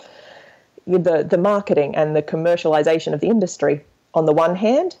the marketing and the commercialization of the industry. on the one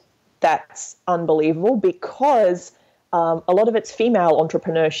hand, that's unbelievable because a lot of it's female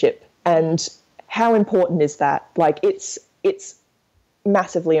entrepreneurship. And how important is that? Like, it's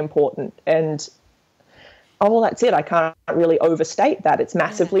massively important. And well, that's it. I can't really overstate that. It's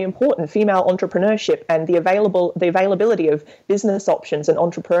massively important. Female entrepreneurship and the availability of business options and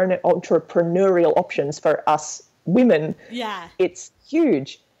entrepreneurial options for us women. Yeah, it's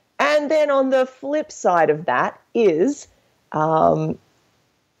huge. And then on the flip side of that is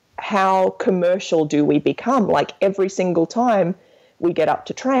how commercial do we become? Like, every single time we get up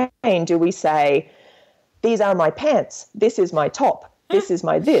to train, do we say, these are my pants, this is my top, this is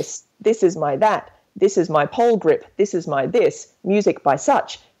my this is my that, this is my pole grip, this is my this, music by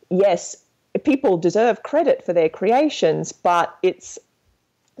such. Yes, people deserve credit for their creations, but it's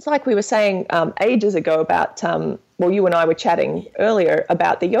like we were saying ages ago about, you and I were chatting earlier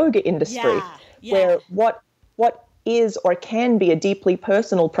about the yoga industry, where what is or can be a deeply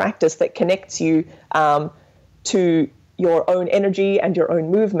personal practice that connects you to your own energy and your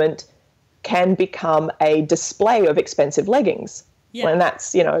own movement can become a display of expensive leggings. Yeah. And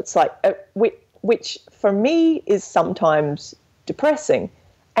that's, it's like, which for me is sometimes depressing.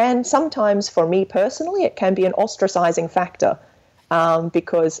 And sometimes for me personally, it can be an ostracizing factor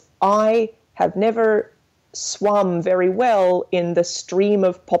because I have never swum very well in the stream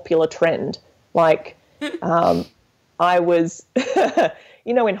of popular trend. Like, I was,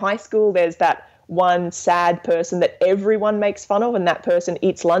 in high school, there's that one sad person that everyone makes fun of, and that person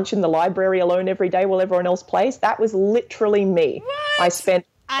eats lunch in the library alone every day while everyone else plays. That was literally me. What?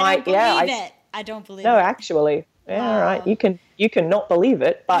 I don't believe it. I don't believe it. No, actually. Yeah, all right. You can not believe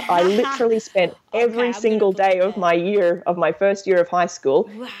it, but I literally spent every single day of my first year of high school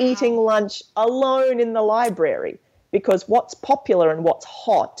eating lunch alone in the library, because what's popular and what's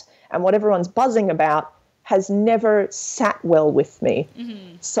hot and what everyone's buzzing about has never sat well with me.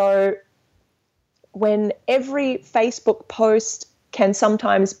 Mm-hmm. So when every Facebook post can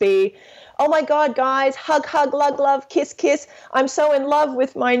sometimes be, oh my God, guys, hug, hug, love, love, kiss, kiss. I'm so in love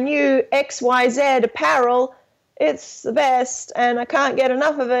with my new XYZ apparel. It's the best and I can't get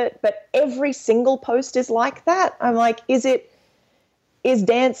enough of it. But every single post is like that. I'm like, is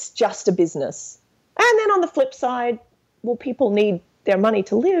dance just a business? And then on the flip side, well, people need their money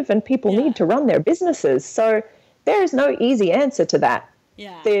to live and people need to run their businesses. So there is no easy answer to that.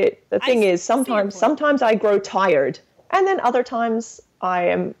 Yeah. The thing is, sometimes I grow tired, and then other times I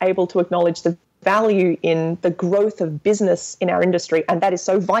am able to acknowledge the value in the growth of business in our industry, and that is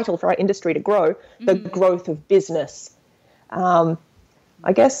so vital for our industry to grow, the growth of business. I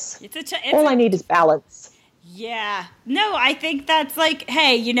guess all I need is balance. Yeah. No, I think that's like,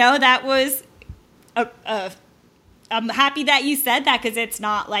 hey, that was I'm happy that you said that, because it's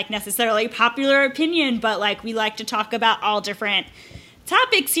not like necessarily popular opinion, but like we like to talk about all different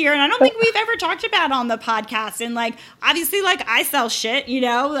topics here, and I don't think we've ever talked about on the podcast. And like, obviously, like, I sell shit,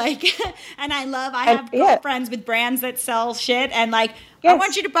 like, and I have girlfriends with brands that sell shit, and like, I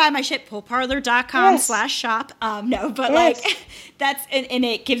want you to buy my shit, poleparlor.com/shop. Like, that's, and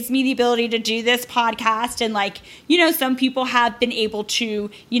it gives me the ability to do this podcast, and like, some people have been able to,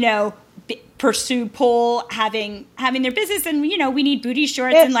 pursue pole having their business, and we need booty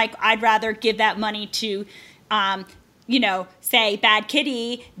shorts, and like, I'd rather give that money to say Bad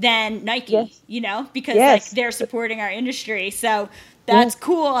Kitty than Nike, because like they're supporting our industry. So that's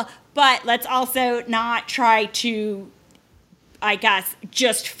cool. But let's also not try to, I guess,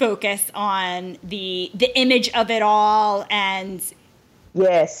 just focus on the image of it all. And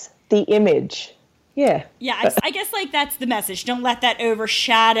yes, the image. Yeah. Yeah, I guess like that's the message. Don't let that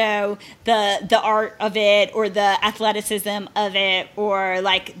overshadow the art of it or the athleticism of it or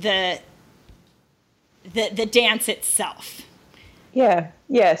like the dance itself. Yeah.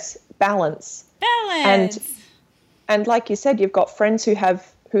 Yes. Balance. And like you said, you've got friends who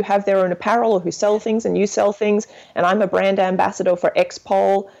have their own apparel or who sell things, and you sell things. And I'm a brand ambassador for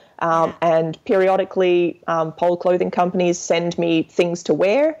X-Pole. And periodically, pole clothing companies send me things to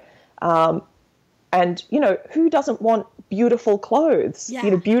wear. And who doesn't want beautiful clothes?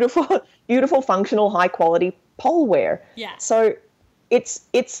 Yeah. Beautiful, functional, high quality pole wear. Yeah. So it's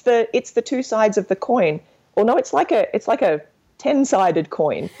the two sides of the coin. Or no, it's like a 10-sided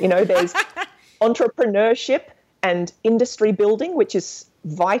coin. There's entrepreneurship and industry building, which is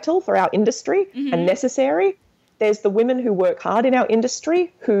vital for our industry and necessary. There's the women who work hard in our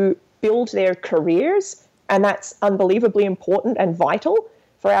industry who build their careers, and that's unbelievably important and vital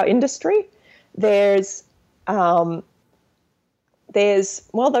for our industry. There's those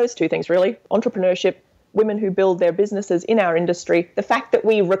two things really, entrepreneurship, women who build their businesses in our industry, the fact that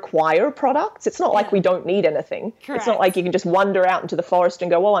we require products, it's not like we don't need anything. Correct. It's not like you can just wander out into the forest and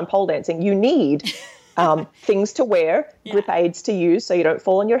go, well, I'm pole dancing. You need things to wear, grip aids to use so you don't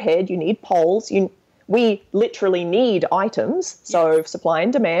fall on your head. You need poles. We literally need items, so supply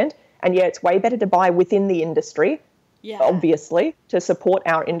and demand. And yeah, it's way better to buy within the industry, obviously, to support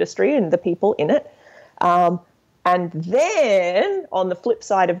our industry and the people in it. And then on the flip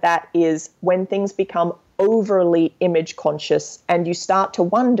side of that is when things become overly image conscious and you start to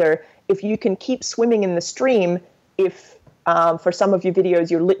wonder if you can keep swimming in the stream if for some of your videos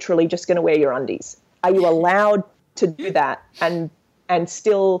you're literally just going to wear your undies. Are you allowed to do that and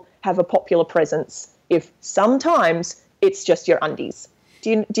still have a popular presence if sometimes it's just your undies?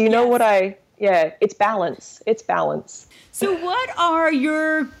 Do you know what it's balance. It's balance. So what are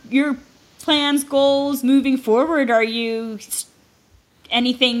your plans, goals moving forward? Are you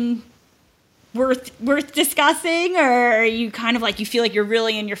anything worth discussing, or are you kind of like you feel like you're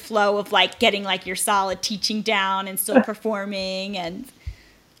really in your flow of like getting like your solid teaching down and still performing? And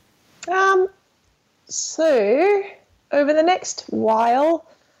so over the next while,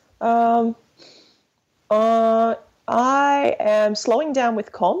 I am slowing down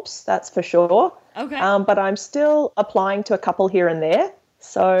with comps, that's for sure. Okay. But I'm still applying to a couple here and there.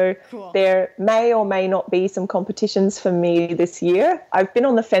 So there may or may not be some competitions for me this year. I've been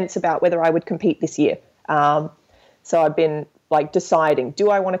on the fence about whether I would compete this year. So I've been like deciding, do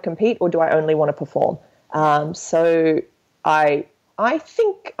I want to compete or do I only want to perform? So I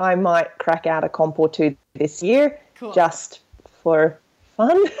think I might crack out a comp or two this year, just for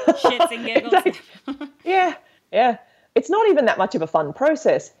fun. Shits and giggles. Yeah. It's not even that much of a fun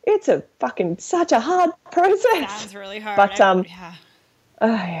process. It's such a hard process. Sounds really hard. But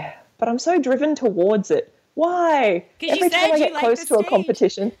but I'm so driven towards it. Why? Every time I get close to a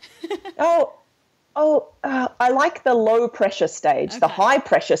competition. I like the low pressure stage. The high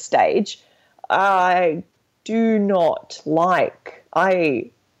pressure stage, I do not like.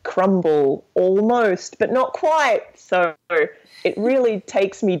 I crumble almost, but not quite. So it really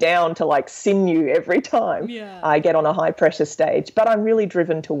takes me down to like sinew every time I get on a high pressure stage. But I'm really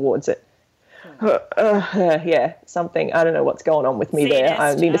driven towards it. Something, I don't know what's going on with me there.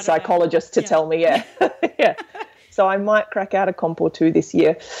 I need a psychologist to tell me, So I might crack out a comp or two this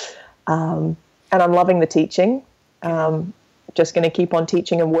year. And I'm loving the teaching. Just going to keep on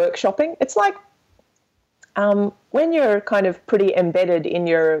teaching and workshopping. It's like when you're kind of pretty embedded in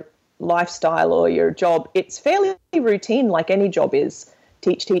your lifestyle or your job, it's fairly routine like any job is.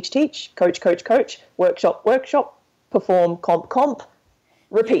 Teach, coach, workshop, perform, comp,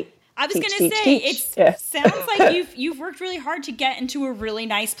 repeat. I was going to say, it sounds like you've worked really hard to get into a really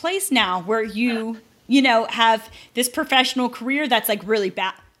nice place now where you have this professional career that's like really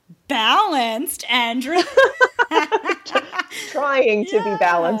balanced and trying to be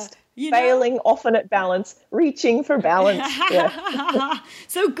balanced. Failing often at balance, reaching for balance.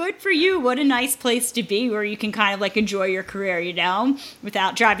 So good for you. What a nice place to be where you can kind of like enjoy your career,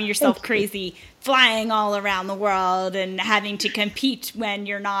 without driving yourself crazy, flying all around the world and having to compete when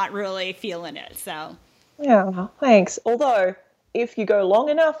you're not really feeling it. So, yeah, thanks. Although if you go long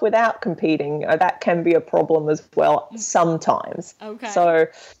enough without competing, that can be a problem as well sometimes. Okay. So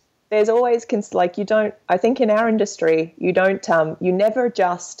there's always I think in our industry, you don't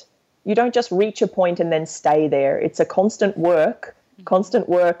just reach a point and then stay there. It's a constant work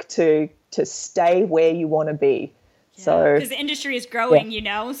to stay where you want to be. Yeah, so because the industry is growing,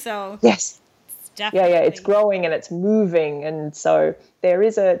 so yes, it's definitely it's growing and it's moving, and so there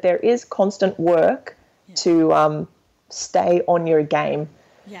is constant work to stay on your game.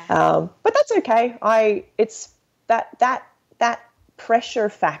 Yeah. But that's okay. It's that pressure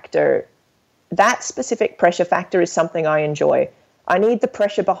factor, that specific pressure factor is something I enjoy. I need the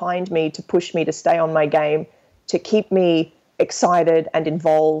pressure behind me to push me to stay on my game, to keep me excited and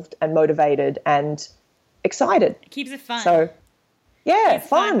involved and motivated and excited. It keeps it fun. So,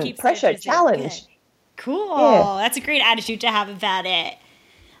 fun, pressure, challenge. Good. Cool. Yeah. That's a great attitude to have about it.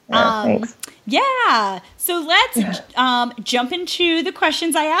 Thanks. Yeah. So let's jump into the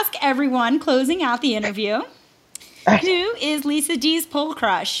questions I ask everyone closing out the interview. Right. Who is Lisa D's pole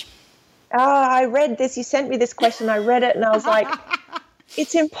crush? I read this. You sent me this question. I read it and I was like,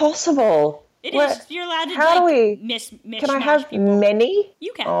 it's impossible. It is. You're allowed to how do we? Can I have people. many?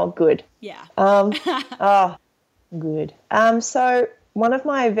 You can. Oh, good. Yeah. Good. So one of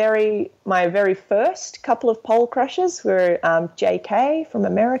my very first couple of pole crushes were JK from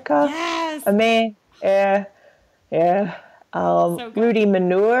America. Yes. Amir. Yeah. So Rudy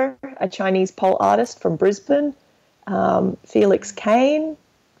Manure, a Chinese pole artist from Brisbane. Felix Kane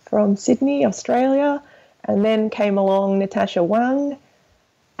from Sydney, Australia. And then came along Natasha Wang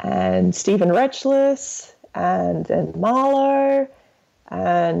and Stephen Retchless and then Marlo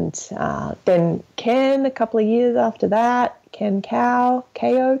and then Ken a couple of years after that, Ken Kao.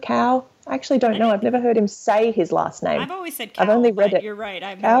 I actually don't know. I've never heard him say his last name. I've always said Cal, I've only read it. You're right. I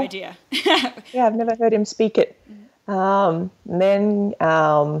have Cal? no idea. Yeah, I've never heard him speak it. Then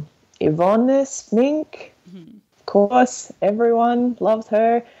Yvonne Smink, of course, everyone loves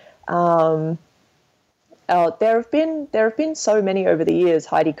her. There have been so many over the years.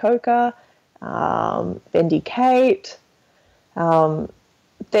 Heidi Coker, Bendy Kate.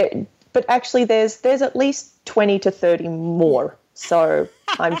 But actually, there's at least 20 to 30 more. So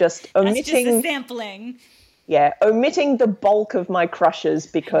I'm just omitting. That's just a sampling. Yeah, omitting the bulk of my crushes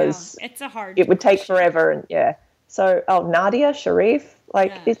because it's a hard. It would take forever, and yeah. So Nadia, Sharif,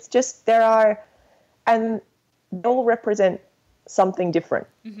 it's just there are, and they all represent something different.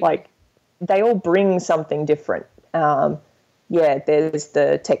 Like they all bring something different. There's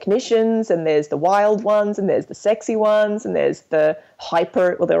the technicians, and there's the wild ones, and there's the sexy ones, and there's the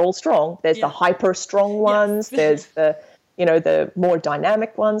hyper. Well, they're all strong. There's the hyper strong ones. There's the the more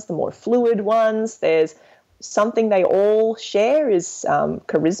dynamic ones, the more fluid ones. There's something they all share is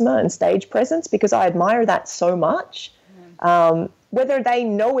charisma and stage presence, because I admire that so much. Whether they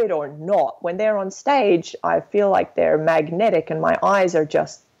know it or not, when they're on stage, I feel like they're magnetic and my eyes are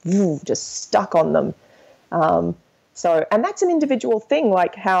just stuck on them. And that's an individual thing,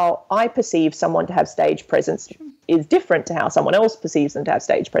 like how I perceive someone to have stage presence is different to how someone else perceives them to have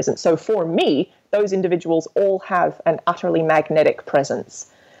stage presence. So for me, those individuals all have an utterly magnetic presence.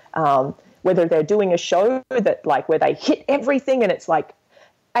 Whether they're doing a show that where they hit everything and it's like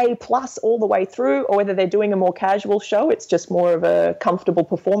A+ all the way through, or whether they're doing a more casual show, it's just more of a comfortable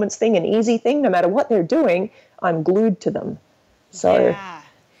performance thing, an easy thing. No matter what they're doing, I'm glued to them. So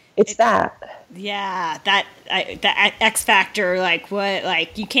it's that. Yeah, that X factor,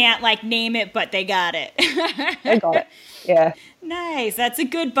 you can't name it, but they got it. They got it. Yeah. Nice. That's a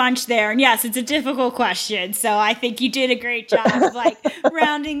good bunch there. And yes, it's a difficult question. So I think you did a great job of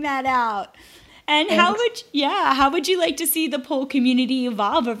rounding that out. And Thanks. how would you like to see the pole community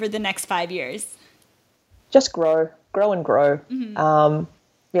evolve over the next 5 years? Just grow and grow.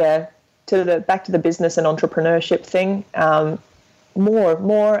 Back to the business and entrepreneurship thing.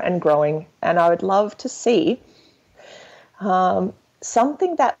 More and growing. And I would love to see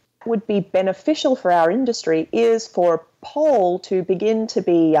something that would be beneficial for our industry is for pole to begin to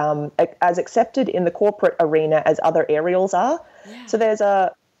be as accepted in the corporate arena as other aerials are. Yeah. So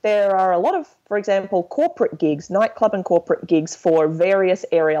there are a lot of, for example, corporate gigs, nightclub and corporate gigs for various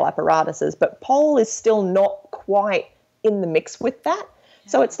aerial apparatuses, but pole is still not quite in the mix with that. Yeah.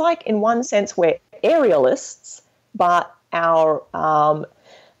 So it's like, in one sense, we're aerialists, but our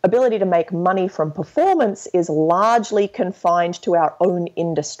ability to make money from performance is largely confined to our own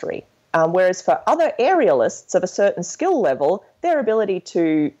industry. Whereas for other aerialists of a certain skill level, their ability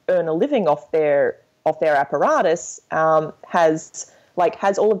to earn a living off their apparatus has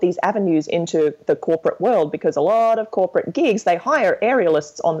all of these avenues into the corporate world, because a lot of corporate gigs, they hire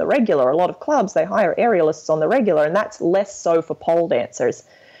aerialists on the regular. A lot of clubs, they hire aerialists on the regular, and that's less so for pole dancers.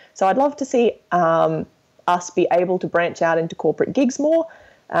 So I'd love to see us be able to branch out into corporate gigs more.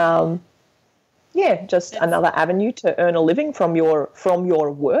 Another avenue to earn a living from your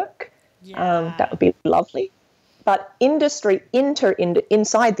work. Yeah. That would be lovely. But inside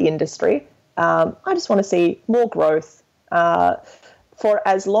the industry, I just want to see more growth for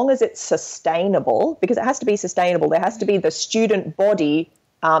as long as it's sustainable, because it has to be sustainable. There has to be the student body,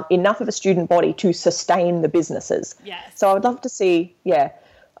 enough of a student body to sustain the businesses. Yes. So I would love to see,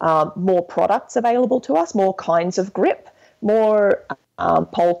 more products available to us, more kinds of grip, more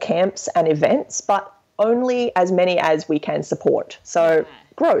pole camps and events, but only as many as we can support. So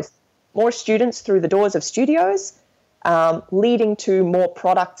growth, more students through the doors of studios, leading to more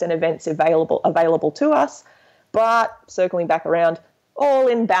products and events available to us, but circling back around, all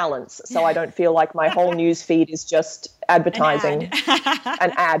in balance, so I don't feel like my whole news feed is just advertising.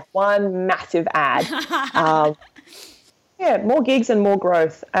 An ad, one massive ad. More gigs and more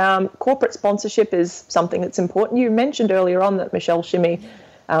growth. Corporate sponsorship is something that's important. You mentioned earlier on that Michelle Shimmy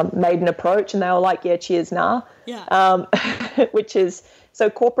made an approach, and they were like, yeah, cheers, nah. Yeah. Which is, so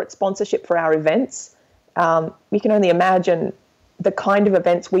corporate sponsorship for our events, you can only imagine the kind of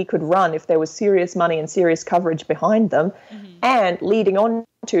events we could run if there was serious money and serious coverage behind them, and leading on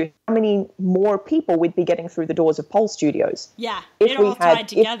to how many more people we'd be getting through the doors of pole studios. Yeah, it's all tied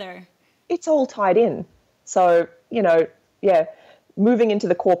together. It's all tied in. So, moving into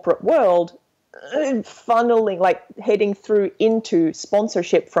the corporate world, funneling, like heading through into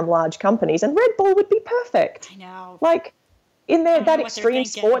sponsorship from large companies, and Red Bull would be perfect. I know. Like in that what extreme they're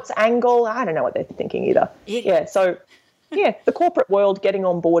thinking. sports angle, I don't know what they're thinking either. Yeah, so yeah, the corporate world getting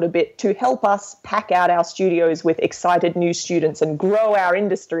on board a bit to help us pack out our studios with excited new students and grow our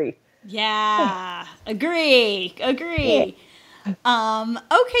industry. Yeah, agree. Okay, so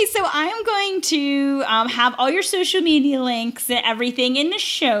I'm going to have all your social media links and everything in the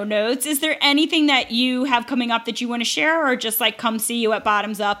show notes. Is there anything that you have coming up that you want to share, or just like come see you at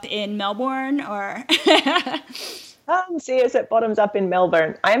Bottoms Up in Melbourne, or? See us at Bottoms Up in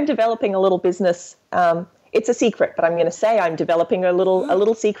Melbourne. I am developing a little business. It's a secret, but I'm going to say I'm developing a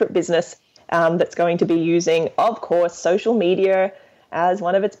little secret business that's going to be using, of course, social media as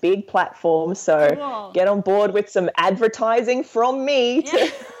one of its big platforms. So Get on board with some advertising from me.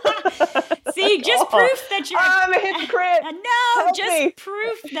 See, just proof that you're... I'm a hypocrite. No, Help just me.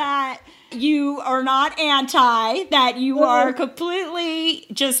 proof that you are not anti, that you are completely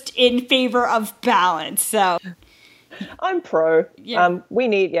just in favor of balance. So I'm pro. Yeah. We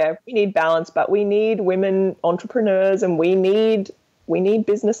need balance, but we need women entrepreneurs, and we need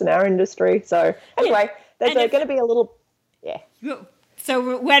business in our industry. So anyway, there's going to be a little,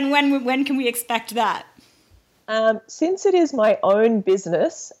 So when can we expect that? Since it is my own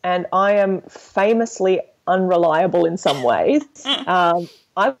business and I am famously unreliable in some ways, I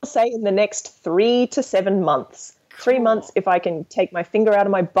will say in the next 3 to 7 months. 3 months if I can take my finger out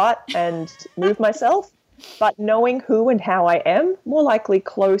of my butt and move myself. But knowing who and how I am, more likely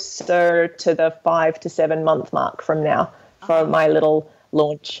closer to the 5 to 7 month mark from now for my little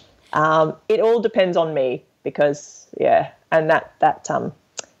launch. It all depends on me because, and that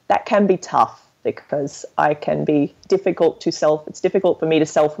can be tough because I can be it's difficult for me to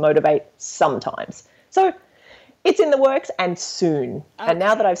self-motivate sometimes. So it's in the works and soon. Okay. And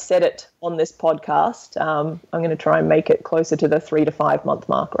now that I've said it on this podcast, I'm going to try and make it closer to the 3 to 5 month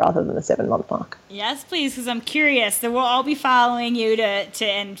mark rather than the 7 month mark. Yes, please, because I'm curious. So we'll all be following you to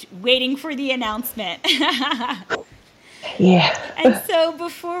and waiting for the announcement. Yeah. And so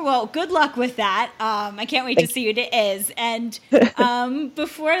good luck with that. I can't wait to see what it is. And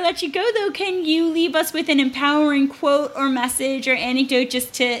before I let you go, though, can you leave us with an empowering quote or message or anecdote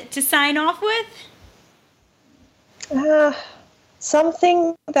just to sign off with?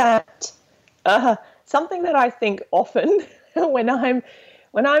 Something that I think often when I'm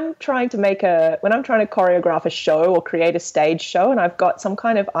trying to choreograph a show or create a stage show, and I've got some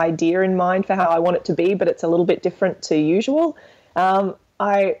kind of idea in mind for how I want it to be, but it's a little bit different to usual.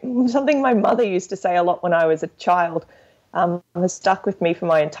 Something my mother used to say a lot when I was a child has stuck with me for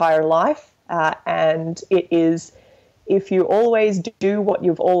my entire life, and it is, if you always do what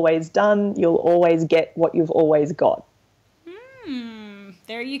you've always done, you'll always get what you've always got.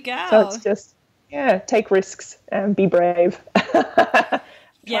 There you go. So it's just, take risks and be brave.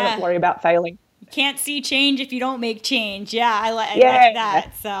 Try not to worry about failing. You can't see change if you don't make change. Yeah, I like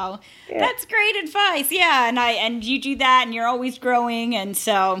that. So that's great advice. Yeah, and you do that, and you're always growing, and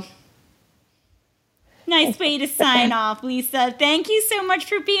so nice way to sign off, Lisa. Thank you so much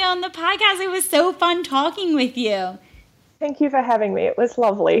for being on the podcast. It was so fun talking with you. Thank you for having me. It was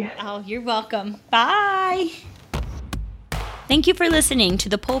lovely. Oh, you're welcome. Bye. Thank you for listening to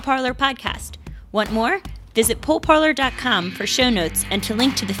the Pole Parlor Podcast. Want more? Visit poleparlor.com for show notes and to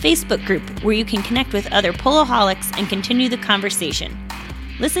link to the Facebook group where you can connect with other poloholics and continue the conversation.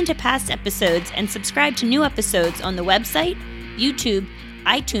 Listen to past episodes and subscribe to new episodes on the website, YouTube,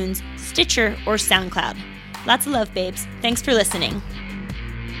 iTunes, Stitcher, or SoundCloud. Lots of love, babes. Thanks for listening.